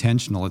highly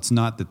intentional. It's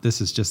not that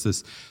this is just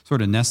this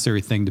sort of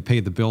necessary thing to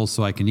pay the bills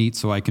so I can eat,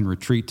 so I can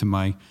retreat to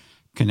my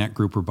Connect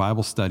group or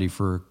Bible study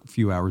for a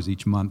few hours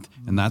each month,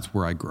 and that's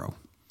where I grow.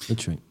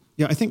 That's right.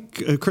 Yeah, I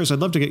think, Chris, I'd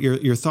love to get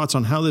your thoughts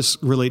on how this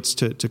relates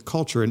to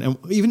culture and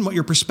even what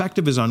your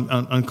perspective is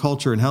on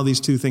culture and how these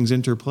two things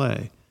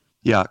interplay.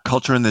 Yeah,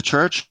 culture in the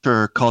church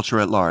or culture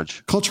at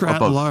large? Culture Or at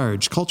both?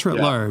 large. Culture at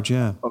Yeah. large.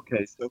 Yeah.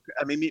 Okay, so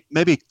I mean,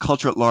 maybe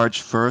culture at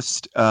large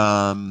first.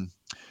 I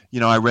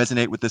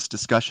resonate with this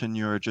discussion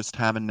you're just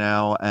having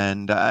now,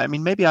 and I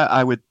mean, maybe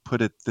I would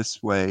put it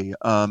this way: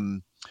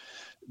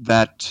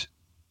 that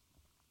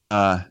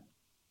uh,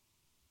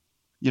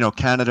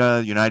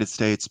 Canada, United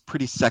States,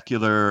 pretty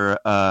secular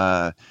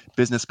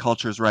business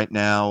cultures right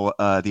now.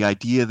 The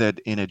idea that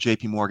in a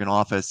JP Morgan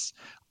office,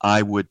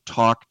 I would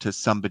talk to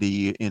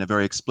somebody in a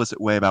very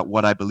explicit way about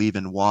what I believe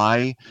and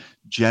why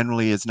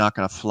generally is not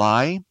going to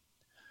fly.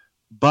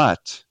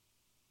 But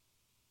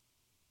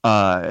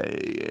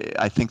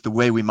I think the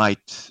way we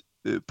might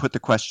put the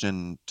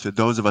question to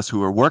those of us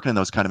who are working in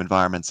those kind of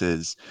environments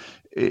is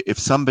if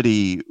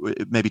somebody,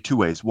 maybe two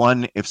ways.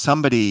 One, if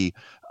somebody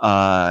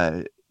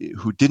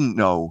who didn't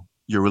know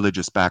your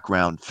religious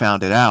background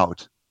found it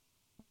out,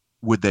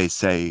 would they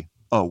say,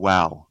 "Oh,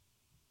 wow,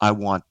 I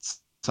want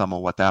some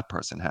of what that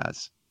person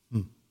has,"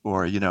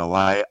 or now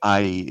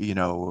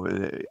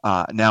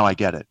I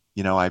get it.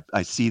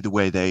 I see the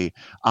way they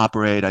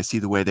operate. I see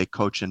the way they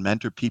coach and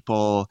mentor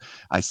people.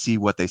 I see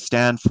what they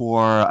stand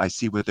for. I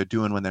see what they're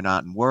doing when they're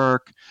not in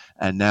work,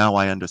 and now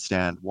I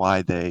understand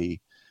why they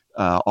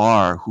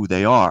are who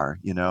they are.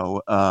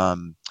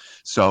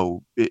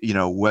 So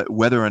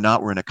whether or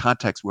not we're in a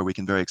context where we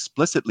can very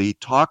explicitly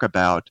talk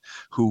about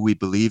who we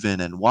believe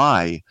in and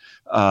why,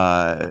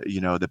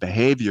 the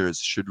behaviors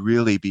should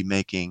really be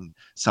making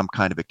some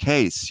kind of a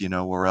case,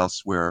 or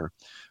else we're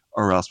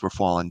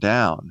falling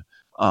down.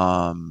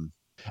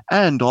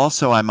 And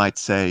also, I might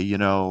say, we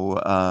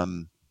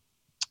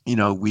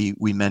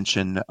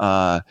mention,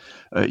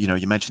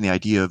 you mentioned the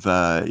idea of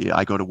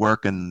I go to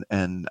work and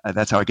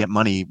that's how I get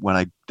money when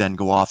I then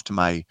go off to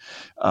my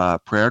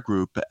prayer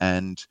group.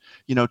 And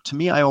to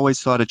me, I always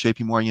thought at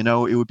JP Morgan,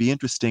 it would be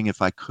interesting if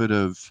I could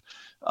have,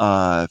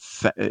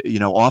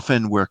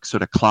 often we're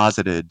sort of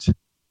closeted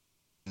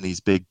in these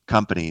big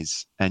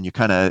companies, and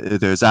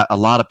there's a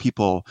lot of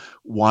people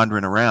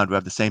wandering around who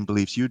have the same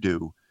beliefs you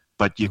do,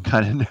 but you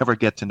kind of never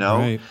get to know.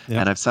 Right. Yep.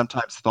 And I've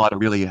sometimes thought a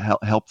really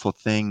helpful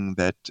thing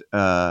that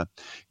the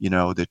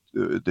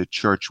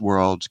church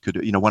world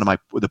could. One of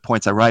the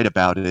points I write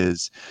about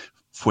is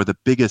for the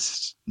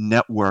biggest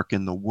network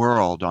in the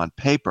world on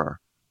paper,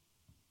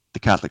 the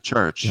Catholic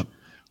Church. Yep.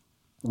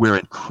 We're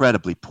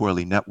incredibly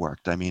poorly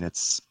networked. I mean,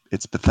 it's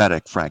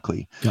pathetic,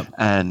 frankly. Yep.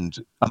 And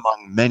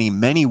among many,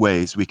 many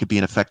ways we could be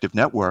an effective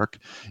network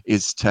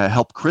is to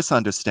help Chris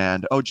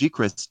understand, oh, gee,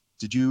 Chris,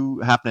 did you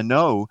happen to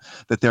know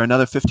that there are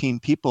another 15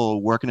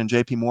 people working in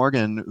JP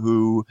Morgan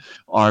who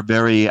are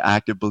very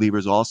active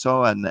believers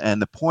also?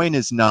 And the point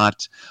is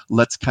not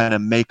let's kind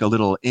of make a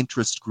little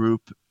interest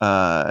group,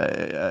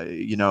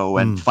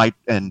 and fight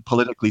and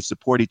politically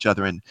support each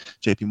other in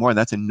JP Morgan.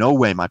 That's in no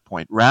way my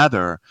point.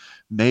 Rather,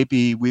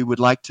 maybe we would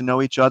like to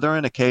know each other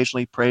and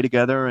occasionally pray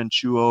together and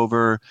chew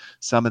over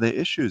some of the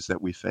issues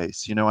that we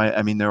face.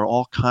 I mean, there are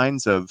all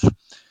kinds of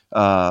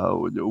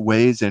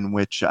ways in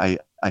which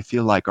I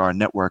feel like our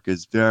network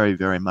is very,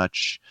 very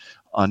much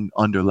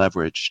under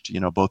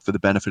leveraged, both for the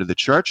benefit of the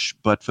church,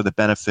 but for the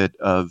benefit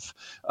of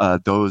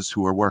those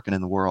who are working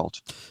in the world.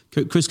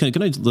 Chris,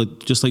 can I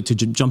just like to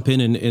jump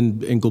in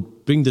and go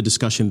bring the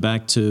discussion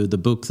back to the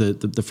book,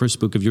 the first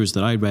book of yours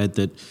that I read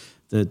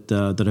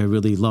that I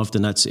really loved,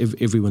 and that's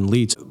Everyone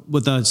Leads,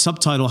 with the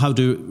subtitle "How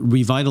to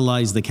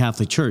Revitalize the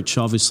Catholic Church."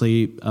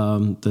 Obviously,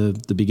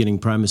 the beginning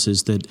premise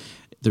is that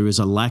there is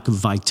a lack of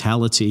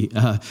vitality.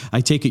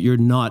 I take it you're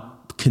not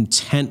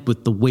content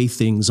with the way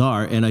things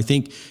are. And I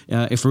think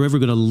if we're ever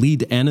going to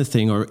lead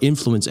anything or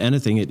influence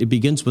anything, it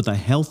begins with a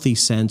healthy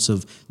sense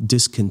of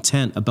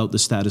discontent about the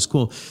status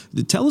quo.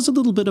 Tell us a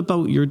little bit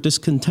about your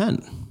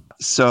discontent.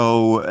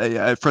 So,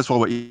 first of all,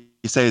 what you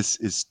say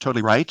is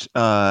totally right.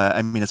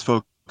 I mean, as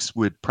folks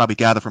would probably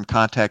gather from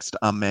context,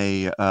 I'm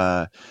a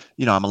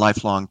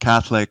lifelong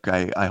Catholic.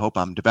 I hope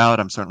I'm devout.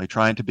 I'm certainly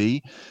trying to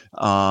be,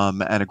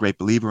 and a great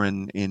believer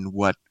in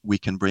what we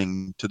can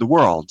bring to the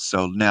world.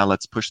 So now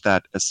let's push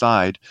that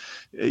aside.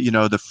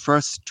 The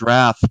first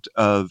draft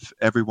of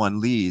Everyone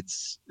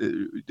Leads,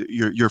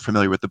 you're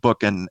familiar with the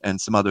book,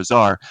 and some others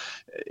are.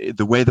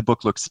 The way the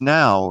book looks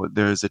now,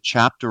 there's a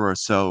chapter or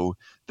so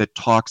that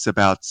talks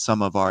about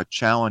some of our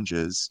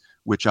challenges,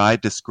 which I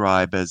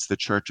describe as the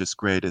church's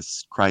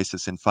greatest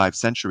crisis in 5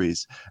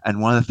 centuries. And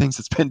one of the things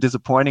that's been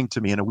disappointing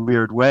to me in a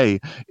weird way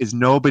is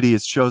nobody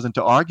has chosen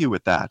to argue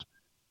with that.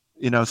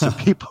 So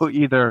people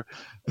either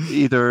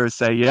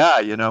say,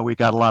 yeah, we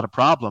got a lot of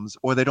problems,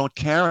 or they don't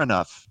care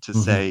enough to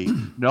say,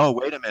 no,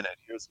 wait a minute,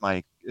 here's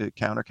my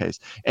counter case.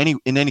 In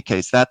any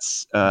case,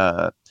 that's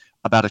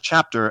about a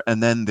chapter.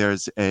 And then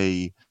there's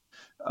a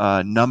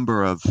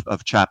number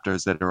of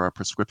chapters that are a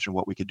prescription of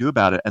what we could do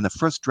about it. And the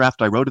first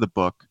draft I wrote of the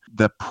book,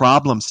 the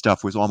problem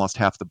stuff was almost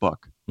half the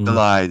book.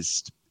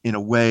 Realized in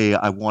a way,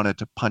 I wanted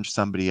to punch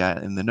somebody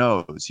in the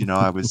nose.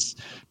 I was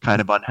kind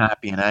of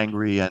unhappy and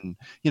angry. And,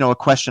 a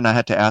question I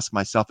had to ask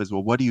myself is,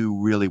 well, what do you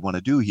really want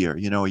to do here?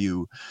 Are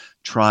you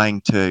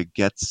trying to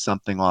get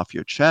something off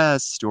your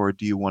chest, or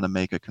do you want to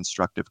make a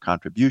constructive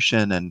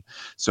contribution? And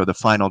so the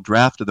final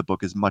draft of the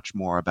book is much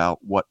more about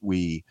what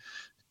we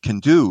can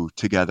do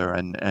together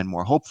and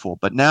more hopeful.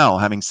 But now,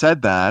 having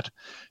said that,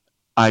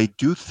 I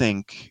do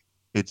think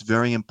it's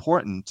very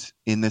important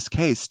in this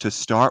case to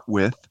start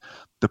with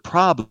the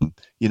problem,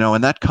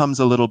 and that comes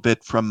a little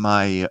bit from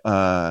my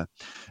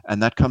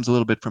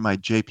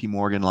J.P.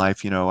 Morgan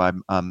life.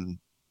 I'm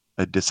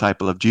a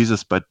disciple of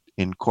Jesus, but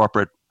in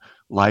corporate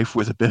life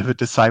was a bit of a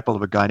disciple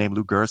of a guy named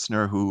Lou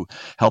Gerstner, who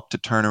helped to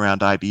turn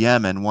around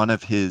IBM. And one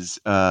of his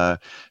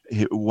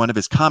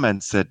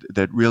comments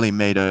that really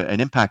made an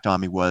impact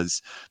on me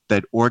was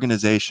that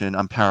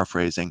I'm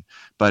paraphrasing,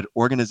 but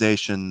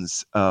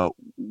organizations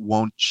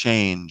won't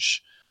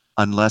change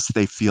unless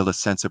they feel a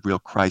sense of real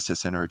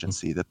crisis and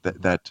urgency,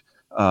 that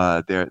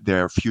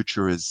their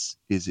future is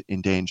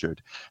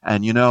endangered.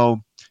 And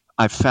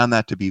I've found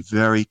that to be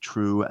very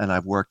true, and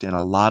I've worked in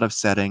a lot of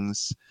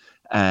settings.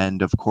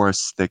 And of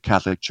course, the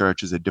Catholic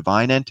Church is a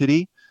divine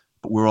entity,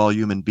 but we're all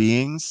human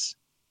beings,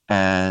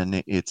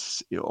 and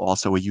it's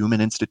also a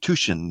human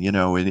institution,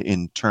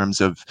 in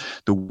terms of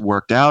the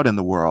worked out in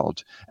the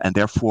world, and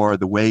therefore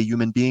the way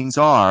human beings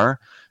are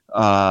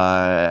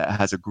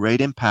has a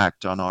great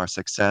impact on our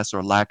success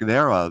or lack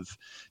thereof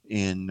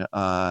in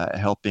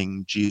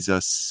helping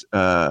Jesus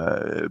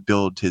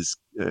build his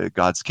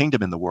God's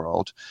kingdom in the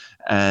world.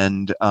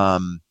 And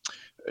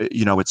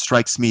it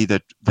strikes me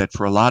that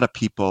for a lot of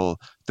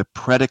people, the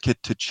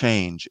predicate to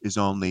change is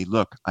only,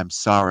 look, I'm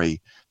sorry,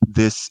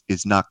 this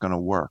is not going to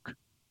work.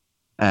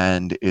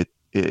 And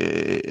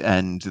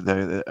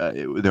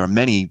there are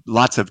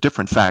lots of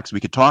different facts we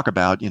could talk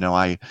about.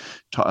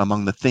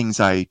 Among the things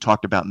I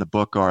talked about in the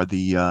book are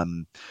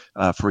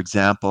for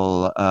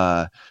example,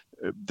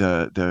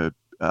 the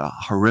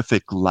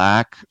horrific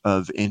lack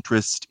of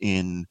interest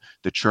in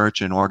the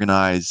church and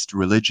organized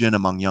religion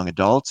among young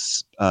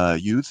adults,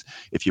 youth.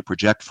 If you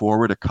project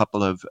forward a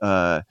couple of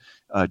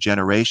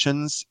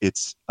generations,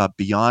 it's a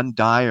beyond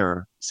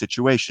dire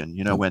situation,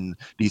 when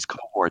these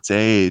cohorts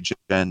age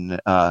and,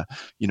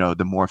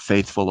 the more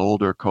faithful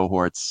older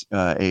cohorts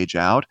age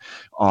out,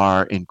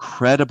 our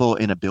incredible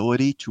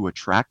inability to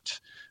attract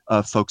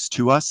folks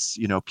to us.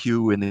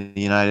 Pew in the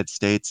United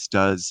States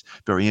does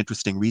very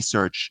interesting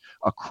research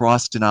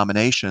across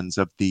denominations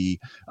of the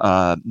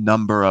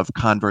number of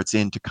converts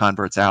in to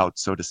converts out,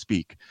 so to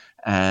speak.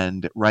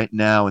 And right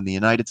now in the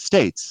United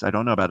States, I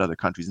don't know about other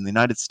countries, in the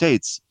United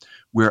States,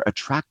 we're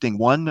attracting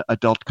one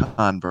adult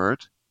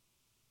convert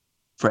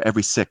for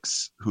every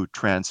 6 who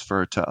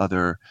transfer to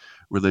other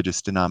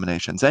religious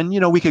denominations. And,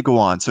 we could go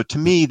on. So to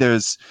me,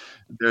 there's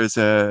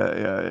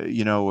a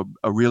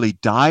really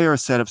dire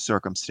set of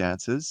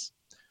circumstances.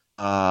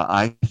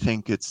 I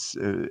think it's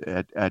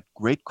at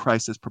great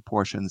crisis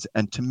proportions.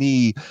 And to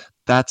me,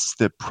 that's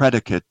the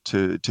predicate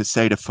to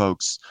say to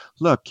folks,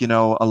 look, a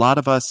lot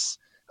of us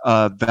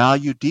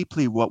value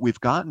deeply what we've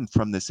gotten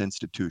from this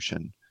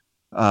institution.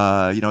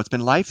 It's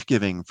been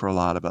life-giving for a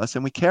lot of us,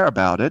 and we care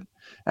about it,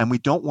 and we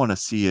don't want to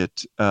see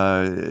it,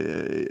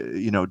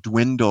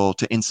 dwindle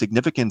to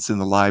insignificance in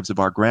the lives of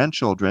our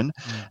grandchildren.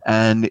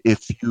 And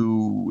if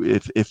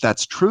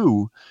that's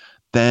true,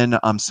 then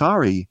I'm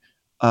sorry,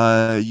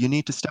 you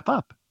need to step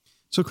up.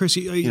 So, Chris,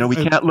 we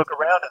can't look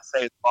around and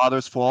say it's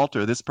father's fault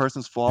or this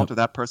person's fault or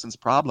that person's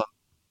problem.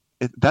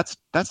 That's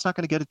not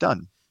going to get it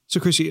done. So,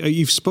 Chris,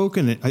 you've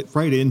spoken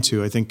right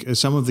into, I think,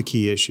 some of the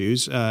key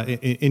issues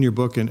in your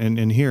book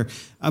and here,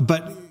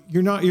 but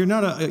you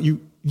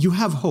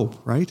have hope,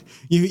 right?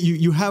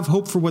 You have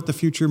hope for what the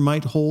future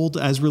might hold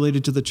as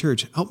related to the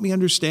church. Help me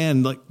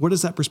understand, what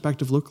does that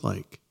perspective look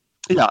like?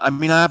 Yeah, I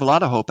have a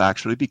lot of hope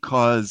actually,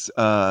 because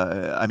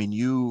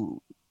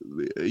you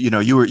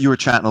were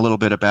chatting a little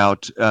bit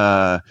about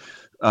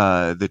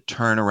the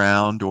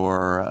turnaround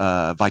or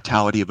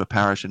vitality of a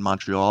parish in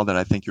Montreal that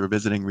I think you were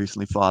visiting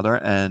recently, Father.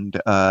 And,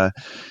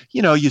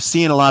 you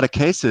see in a lot of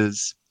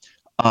cases,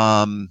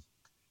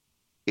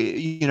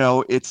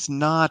 it's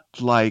not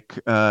like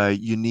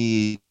you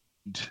need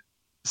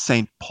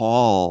St.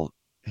 Paul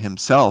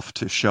himself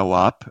to show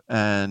up.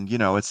 And,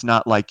 it's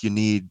not like you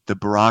need the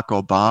Barack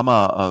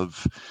Obama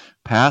of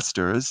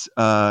pastors.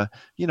 A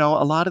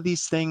lot of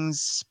these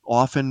things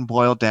often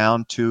boil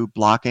down to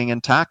blocking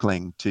and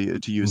tackling, to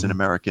use an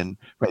American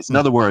phrase. In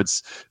other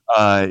words,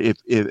 if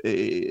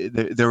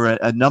there are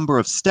a number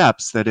of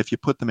steps that if you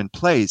put them in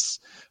place,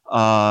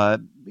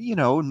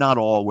 not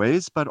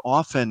always, but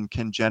often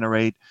can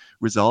generate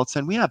results.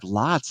 And we have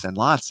lots and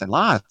lots and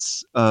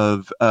lots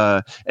of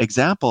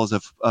examples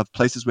of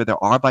places where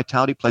there are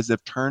vitality, places that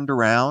have turned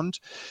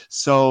around.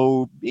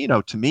 So,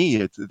 to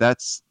me,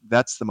 that's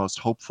the most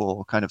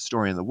hopeful kind of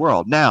story in the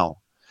world. Now,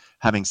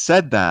 having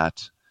said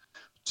that,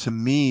 to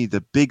me, the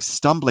big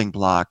stumbling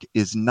block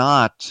is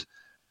not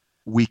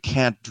we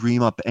can't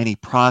dream up any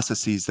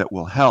processes that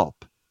will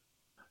help.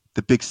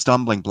 The big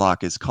stumbling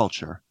block is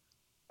culture.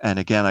 And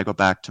again, I go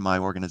back to my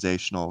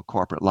organizational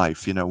corporate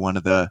life. One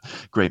of the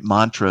great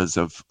mantras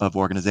of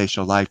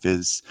organizational life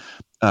is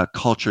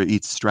culture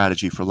eats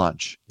strategy for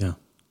lunch. Yeah.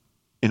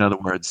 In other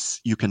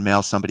words, you can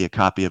mail somebody a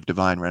copy of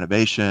Divine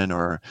Renovation,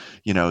 or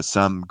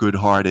some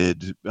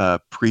good-hearted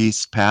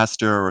priest,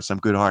 pastor, or some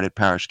good-hearted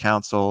parish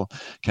council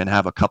can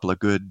have a couple of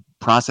good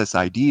process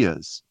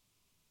ideas.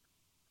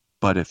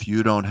 But if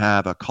you don't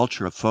have a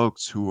culture of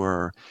folks who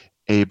are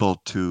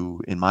able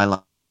to, in my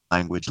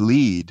language,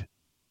 lead,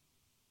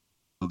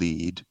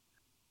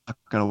 not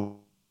going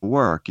to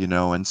work.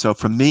 And so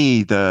for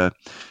me, the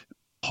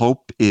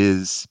hope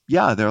is,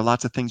 there are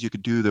lots of things you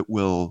could do that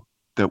will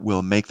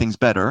make things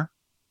better.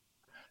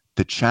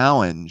 The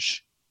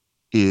challenge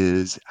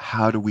is,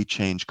 how do we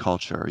change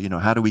culture?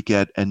 How do we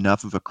get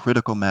enough of a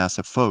critical mass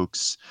of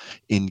folks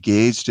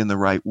engaged in the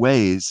right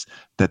ways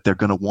that they're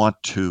going to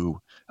want to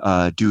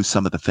do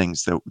some of the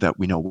things that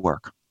we know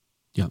work?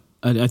 Yeah,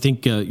 I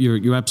think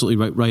you're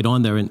absolutely right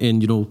on there. And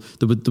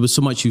there was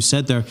so much you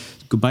said there.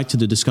 Go back to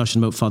the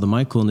discussion about Father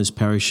Michael and his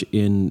parish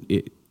in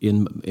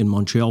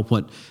Montreal.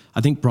 What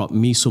I think brought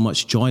me so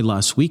much joy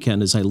last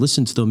weekend as I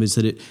listened to them is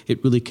that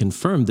it really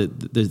confirmed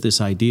that this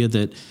idea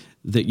that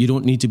you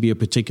don't need to be a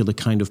particular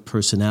kind of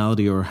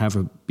personality or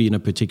be in a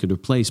particular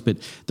place, but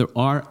there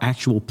are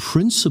actual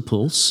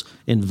principles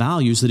and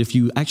values that if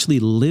you actually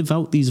live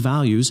out these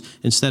values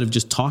instead of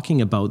just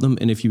talking about them,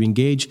 and if you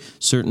engage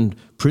certain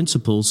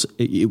principles,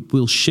 it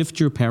will shift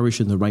your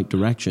parish in the right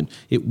direction.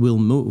 It will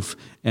move,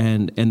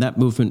 and that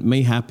movement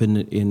may happen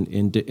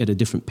at a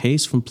different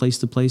pace from place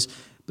to place,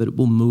 but it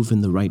will move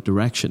in the right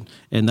direction.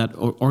 And that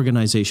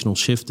organizational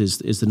shift is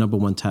the number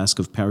one task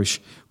of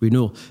parish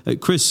renewal.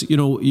 Chris,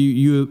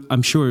 you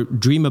I'm sure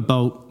dream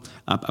about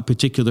a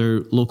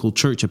particular local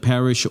church, a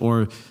parish,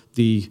 or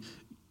the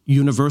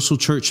universal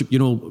church,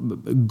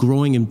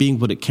 growing and being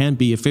what it can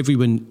be if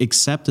everyone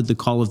accepted the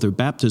call of their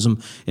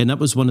baptism. And that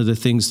was one of the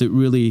things that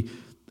really,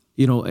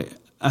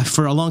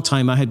 for a long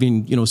time, I had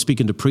been,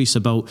 speaking to priests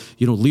about,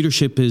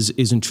 leadership is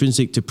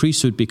intrinsic to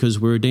priesthood because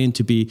we're ordained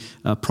to be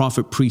a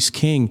prophet, priest,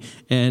 king.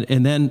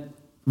 And then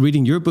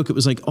reading your book, it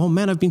was like, oh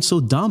man, I've been so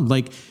dumb.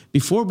 Like,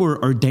 before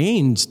we're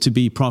ordained to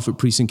be prophet,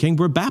 priest, and king,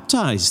 we're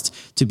baptized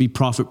to be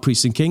prophet,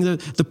 priest, and king.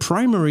 The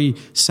primary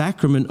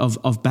sacrament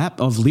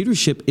of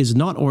leadership is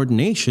not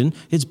ordination,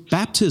 it's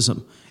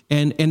baptism.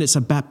 And it's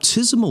a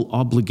baptismal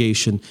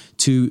obligation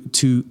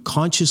to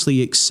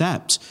consciously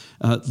accept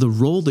the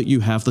role that you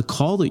have, the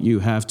call that you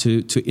have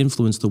to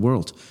influence the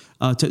world.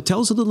 Tell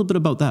us a little bit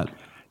about that.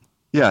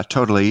 Yeah,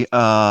 totally.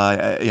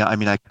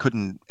 I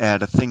couldn't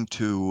add a thing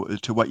to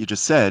what you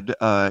just said.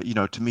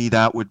 To me,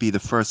 that would be the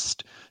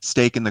first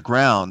stake in the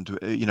ground.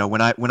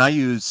 When I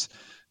use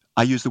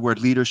the word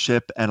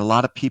leadership, and a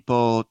lot of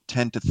people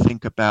tend to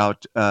think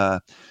about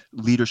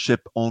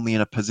leadership only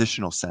in a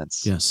positional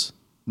sense. Yes.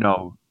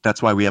 No,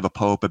 that's why we have a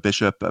pope, a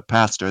bishop, a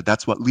pastor.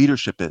 That's what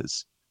leadership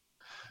is.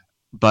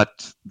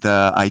 But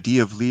the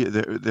idea of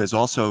there's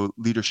also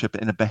leadership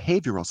in a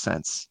behavioral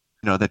sense.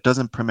 That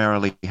doesn't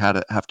primarily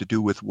have to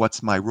do with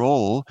what's my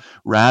role,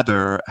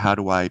 rather how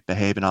do I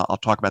behave, and I'll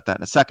talk about that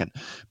in a second.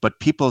 But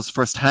people's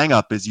first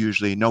hang-up is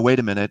usually, no, wait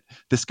a minute,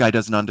 this guy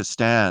doesn't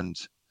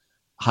understand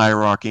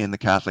hierarchy in the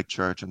Catholic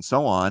Church and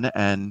so on.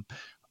 And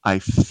I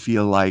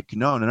feel like,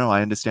 no,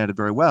 I understand it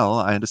very well.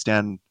 I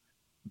understand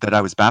that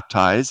I was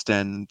baptized,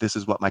 and this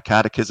is what my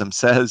catechism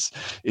says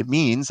it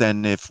means.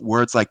 And if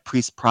words like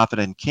priest, prophet,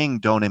 and king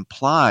don't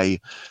imply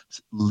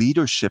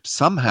leadership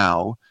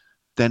somehow,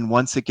 then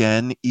once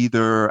again,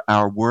 either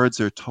our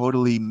words are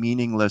totally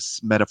meaningless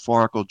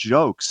metaphorical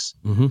jokes,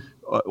 mm-hmm.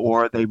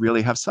 or they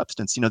really have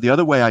substance. The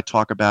other way I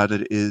talk about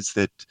it is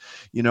that,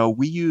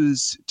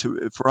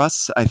 for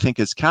us, I think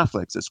as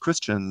Catholics, as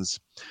Christians,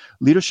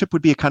 leadership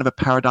would be a kind of a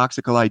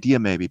paradoxical idea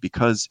maybe,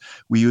 because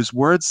we use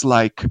words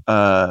like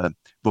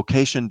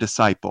vocation,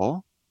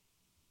 disciple,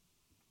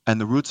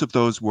 and the roots of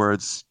those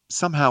words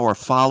somehow are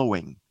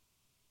following.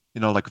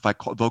 Like if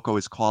voco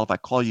is call, if I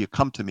call you,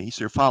 come to me,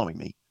 so you're following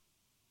me.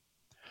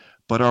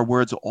 But our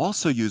words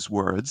also use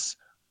words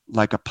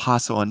like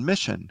apostle and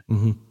mission.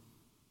 Mm-hmm.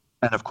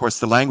 And of course,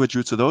 the language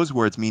roots of those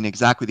words mean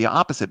exactly the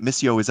opposite.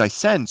 Missio is I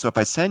send. So if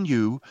I send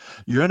you,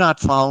 you're not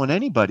following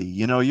anybody.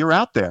 You're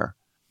out there.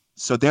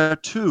 So there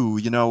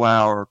too,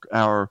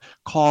 our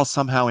call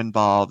somehow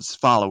involves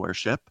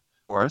followership,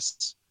 of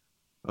course,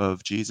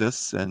 of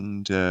Jesus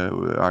and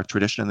our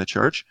tradition in the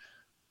church,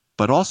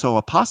 but also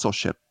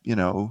apostleship,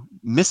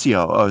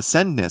 missio,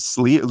 sendness,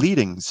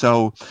 leading.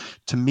 So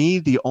to me,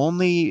 the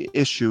only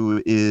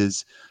issue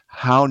is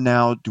how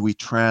now do we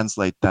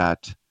translate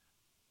that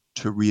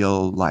to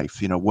real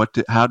life?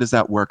 How does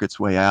that work its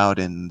way out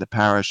in the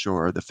parish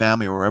or the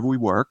family or wherever we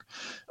work?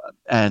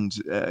 And,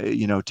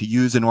 to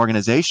use an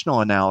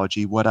organizational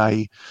analogy, what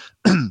I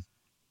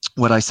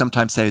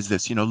sometimes say is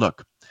this,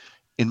 look,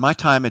 in my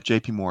time at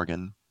JP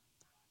Morgan,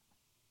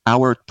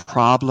 our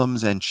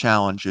problems and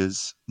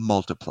challenges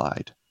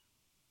multiplied.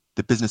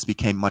 The business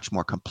became much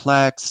more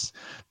complex.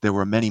 There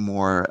were many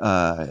more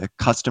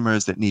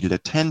customers that needed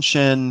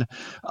attention.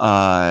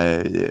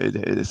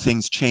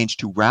 Things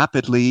changed too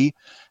rapidly.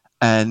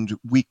 And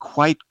we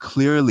quite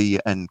clearly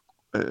and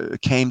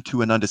came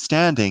to an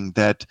understanding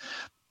that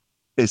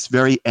this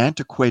very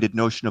antiquated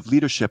notion of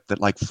leadership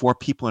that like 4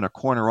 people in a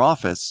corner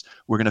office,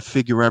 we're going to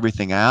figure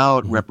everything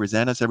out,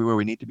 represent us everywhere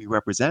we need to be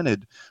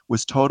represented,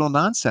 was total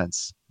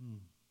nonsense.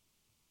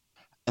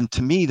 And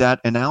to me,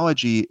 that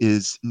analogy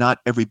is not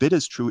every bit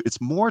as true.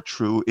 It's more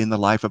true in the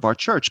life of our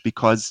church,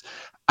 because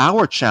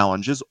our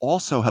challenges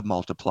also have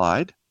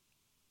multiplied.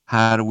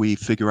 How do we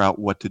figure out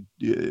what to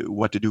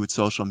do with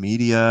social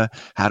media?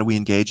 How do we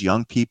engage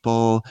young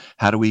people?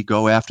 How do we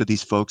go after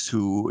these folks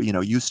who,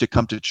 used to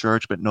come to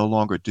church but no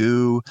longer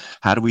do?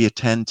 How do we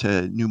attend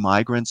to new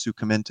migrants who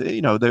come into,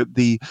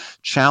 the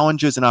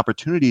challenges and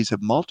opportunities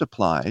have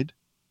multiplied.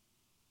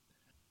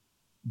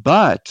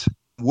 But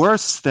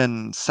worse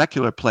than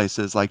secular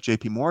places like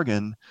JP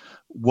Morgan,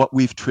 what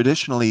we've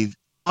traditionally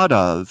thought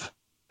of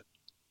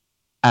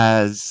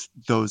as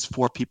those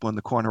 4 people in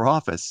the corner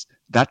office,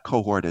 that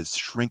cohort is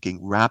shrinking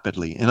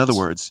rapidly. In other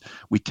words,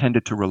 we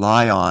tended to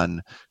rely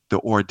on the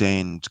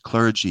ordained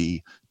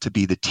clergy to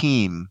be the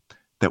team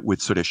that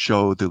would sort of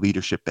show the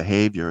leadership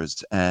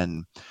behaviors.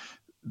 And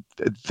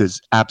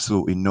there's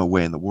absolutely no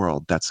way in the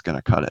world that's going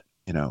to cut it,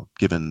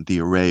 given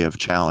the array of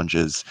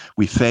challenges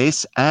we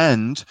face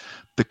and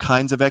the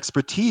kinds of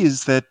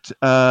expertise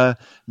that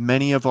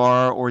many of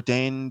our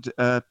ordained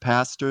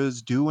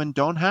pastors do and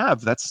don't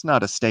have. That's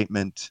not a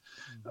statement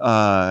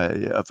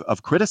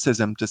of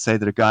criticism to say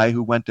that a guy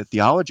who went to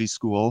theology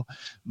school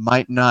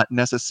might not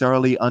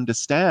necessarily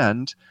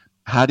understand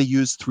how to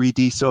use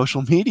 3D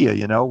social media.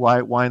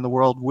 Why in the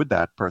world would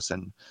that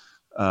person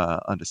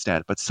understand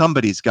it? But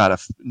somebody's got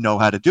to know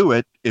how to do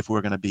it if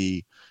we're going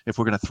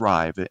to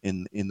thrive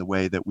in the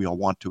way that we all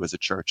want to as a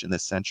church in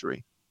this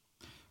century.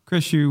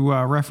 Chris, you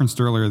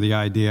referenced earlier the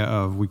idea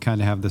of, we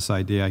kind of have this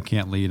idea, I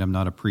can't lead, I'm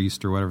not a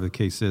priest, or whatever the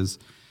case is.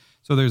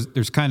 So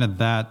there's kind of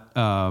that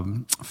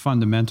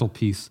fundamental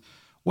piece.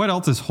 What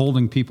else is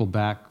holding people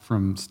back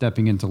from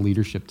stepping into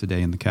leadership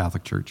today in the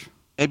Catholic Church?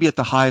 Maybe at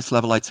the highest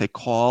level, I'd say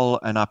call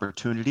and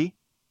opportunity.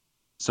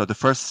 So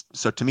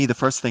to me, the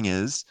first thing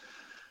is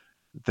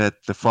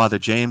that the Father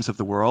James of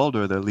the world,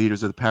 or the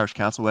leaders of the parish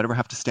council, whatever,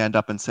 have to stand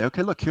up and say,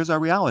 okay, look, here's our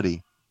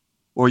reality.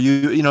 Or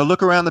you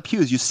look around the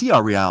pews, you see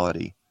our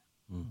reality.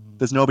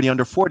 There's nobody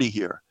under 40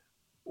 here.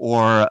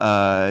 Or,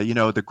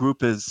 the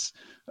group is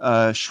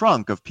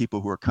shrunk of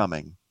people who are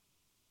coming.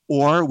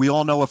 Or we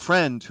all know a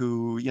friend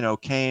who,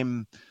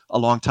 came a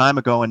long time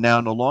ago and now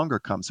no longer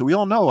comes. So we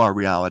all know our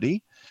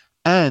reality.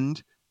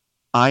 And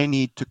I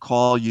need to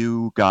call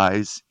you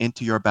guys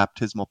into your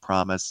baptismal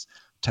promise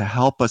to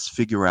help us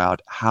figure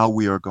out how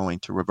we are going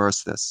to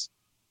reverse this.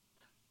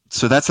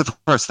 So that's the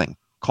first thing,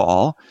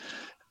 call.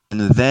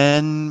 And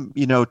then,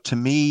 to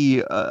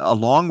me,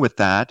 along with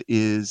that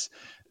is,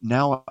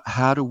 now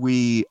how do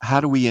we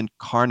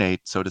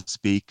incarnate, so to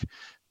speak,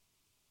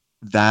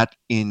 that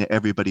in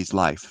everybody's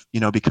life?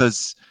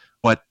 Because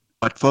what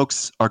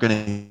folks are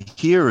going to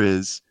hear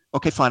is,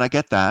 okay, fine, I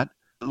get that.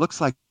 It looks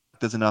like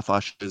there's enough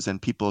ushers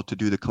and people to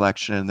do the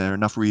collection, and there are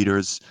enough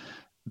readers.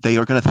 They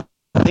are going to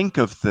think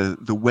of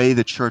the way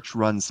the church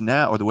runs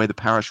now, or the way the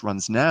parish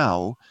runs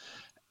now,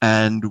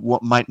 and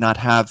what might not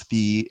have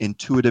the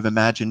intuitive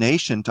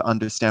imagination to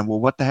understand, well,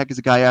 what the heck is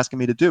a guy asking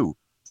me to do?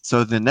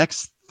 So the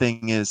next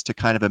thing is to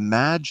kind of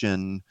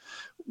imagine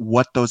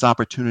what those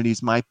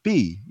opportunities might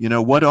be.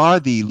 What are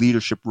the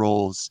leadership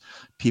roles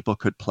people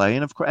could play?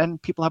 And of course, and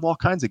people have all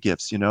kinds of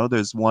gifts.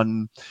 There's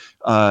one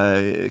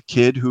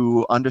kid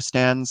who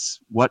understands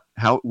what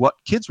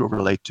kids will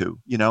relate to,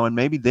 and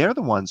maybe they're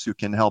the ones who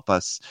can help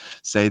us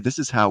say, this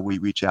is how we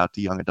reach out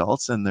to young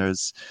adults. And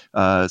there's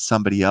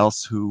somebody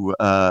else who,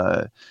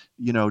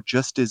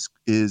 just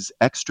is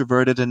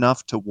extroverted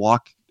enough to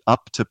walk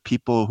up to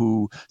people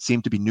who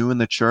seem to be new in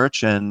the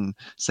church and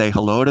say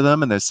hello to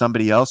them. And there's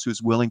somebody else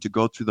who's willing to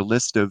go through the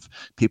list of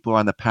people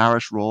on the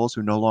parish rolls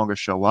who no longer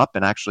show up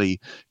and actually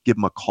give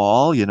them a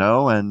call,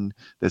 and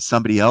there's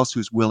somebody else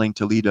who's willing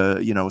to lead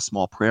a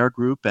small prayer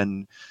group,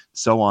 and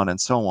so on and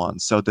so on.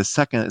 So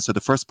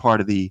the first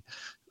part of the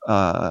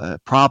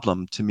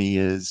problem to me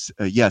is,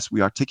 yes,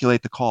 we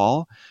articulate the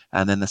call.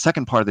 And then the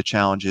second part of the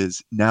challenge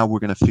is, now we're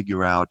going to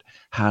figure out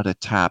how to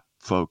tap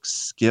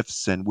folks'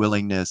 gifts and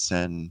willingness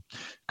and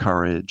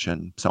courage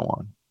and so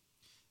on.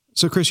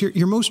 So, Chris,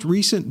 your most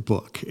recent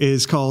book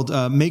is called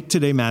Make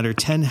Today Matter,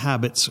 10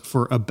 Habits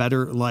for a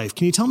Better Life.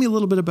 Can you tell me a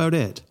little bit about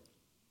it?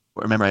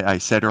 Remember, I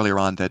said earlier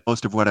on that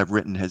most of what I've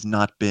written has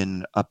not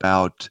been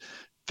about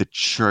the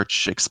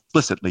church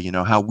explicitly,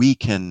 how we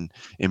can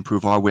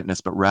improve our witness,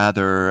 but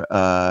rather,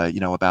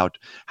 about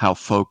how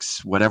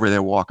folks, whatever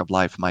their walk of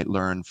life, might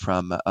learn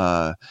from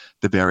the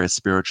various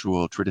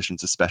spiritual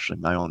traditions, especially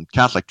my own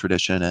Catholic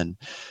tradition. And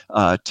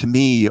to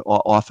me,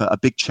 often a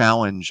big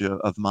challenge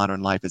of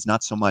modern life is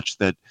not so much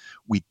that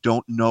we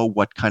don't know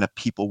what kind of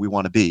people we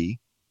want to be,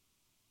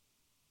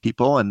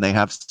 and they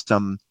have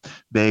some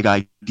vague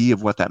idea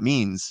of what that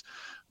means.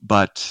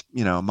 But,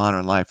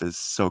 modern life is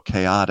so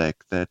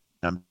chaotic that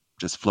I'm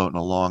just floating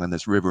along in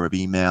this river of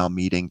email,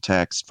 meeting,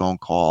 text, phone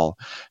call,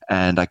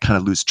 and I kind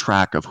of lose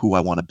track of who I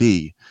want to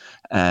be.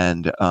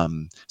 And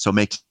so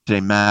Make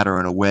Today Matter,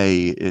 in a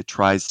way, it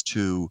tries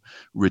to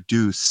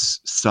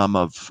reduce some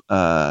of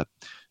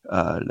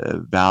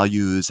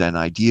values and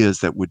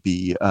ideas that would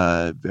be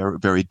very,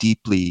 very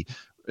deeply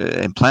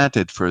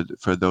implanted for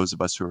those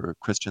of us who are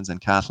Christians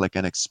and Catholic,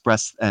 and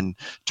express and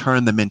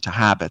turn them into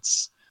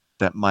habits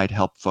that might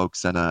help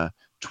folks in a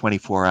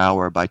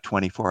 24-hour by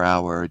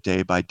 24-hour,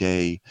 day by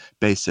day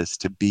basis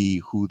to be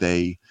who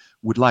they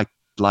would like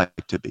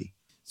to be.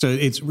 So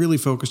it's really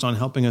focused on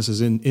helping us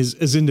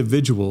as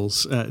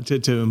individuals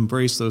to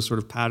embrace those sort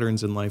of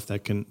patterns in life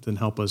that can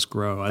help us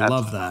grow. I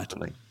love that.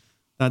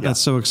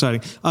 That's so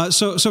exciting.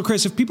 So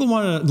Chris, if people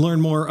want to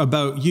learn more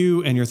about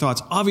you and your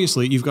thoughts,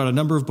 obviously you've got a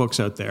number of books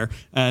out there,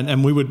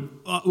 and we would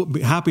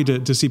be happy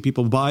to see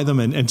people buy them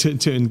and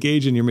to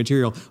engage in your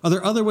material. Are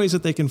there other ways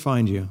that they can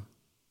find you?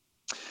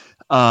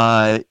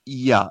 So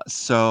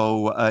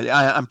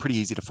I'm pretty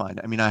easy to find.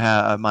 I mean, I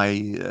have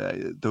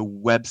the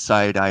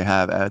website I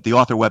have, the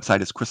author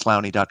website is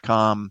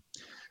chrislowney.com.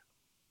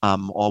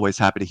 I'm always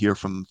happy to hear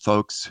from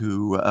folks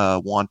who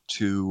want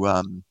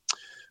to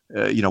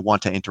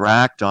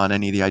interact on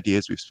any of the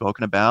ideas we've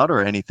spoken about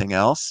or anything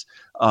else.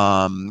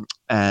 The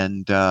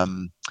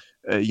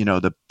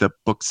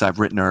books I've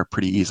written are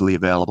pretty easily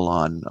available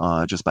on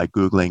just by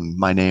Googling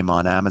my name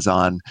on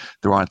Amazon.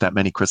 There aren't that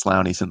many Chris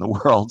Lowneys in the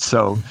world,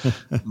 so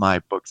my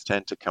books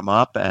tend to come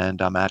up,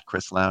 and I'm at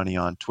Chris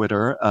Lowney on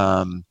Twitter.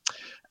 I'm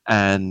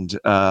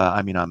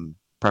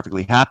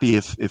perfectly happy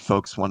if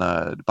folks want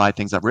to buy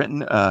things I've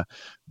written,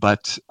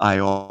 but I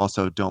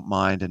also don't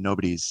mind, and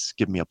nobody's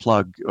given me a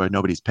plug or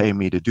nobody's paying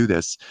me to do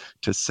this,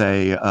 to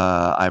say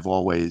I've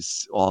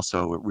always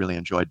also really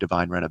enjoyed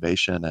Divine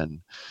Renovation, and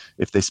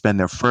if they spend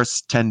their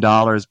first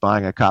 $10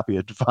 buying a copy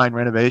of Divine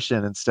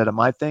Renovation instead of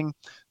my thing,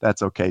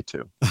 that's okay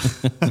too.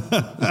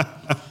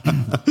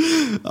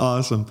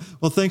 Awesome.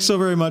 Well, thanks so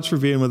very much for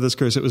being with us,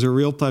 Chris. It was a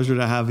real pleasure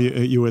to have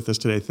you with us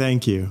today.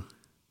 Thank you.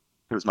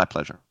 It was my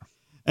pleasure.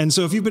 And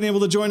so if you've been able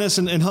to join us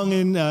and hung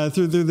in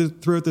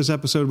throughout this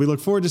episode, we look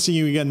forward to seeing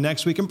you again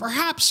next week. And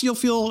perhaps you'll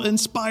feel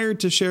inspired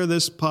to share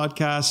this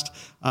podcast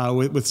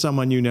with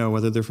someone you know,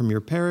 whether they're from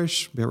your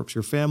parish, perhaps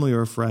your family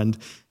or a friend,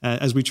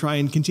 as we try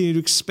and continue to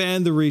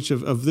expand the reach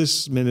of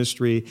this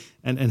ministry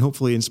and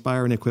hopefully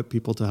inspire and equip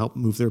people to help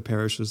move their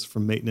parishes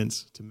from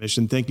maintenance to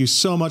mission. Thank you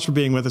so much for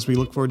being with us. We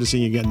look forward to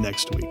seeing you again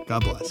next week.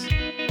 God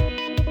bless.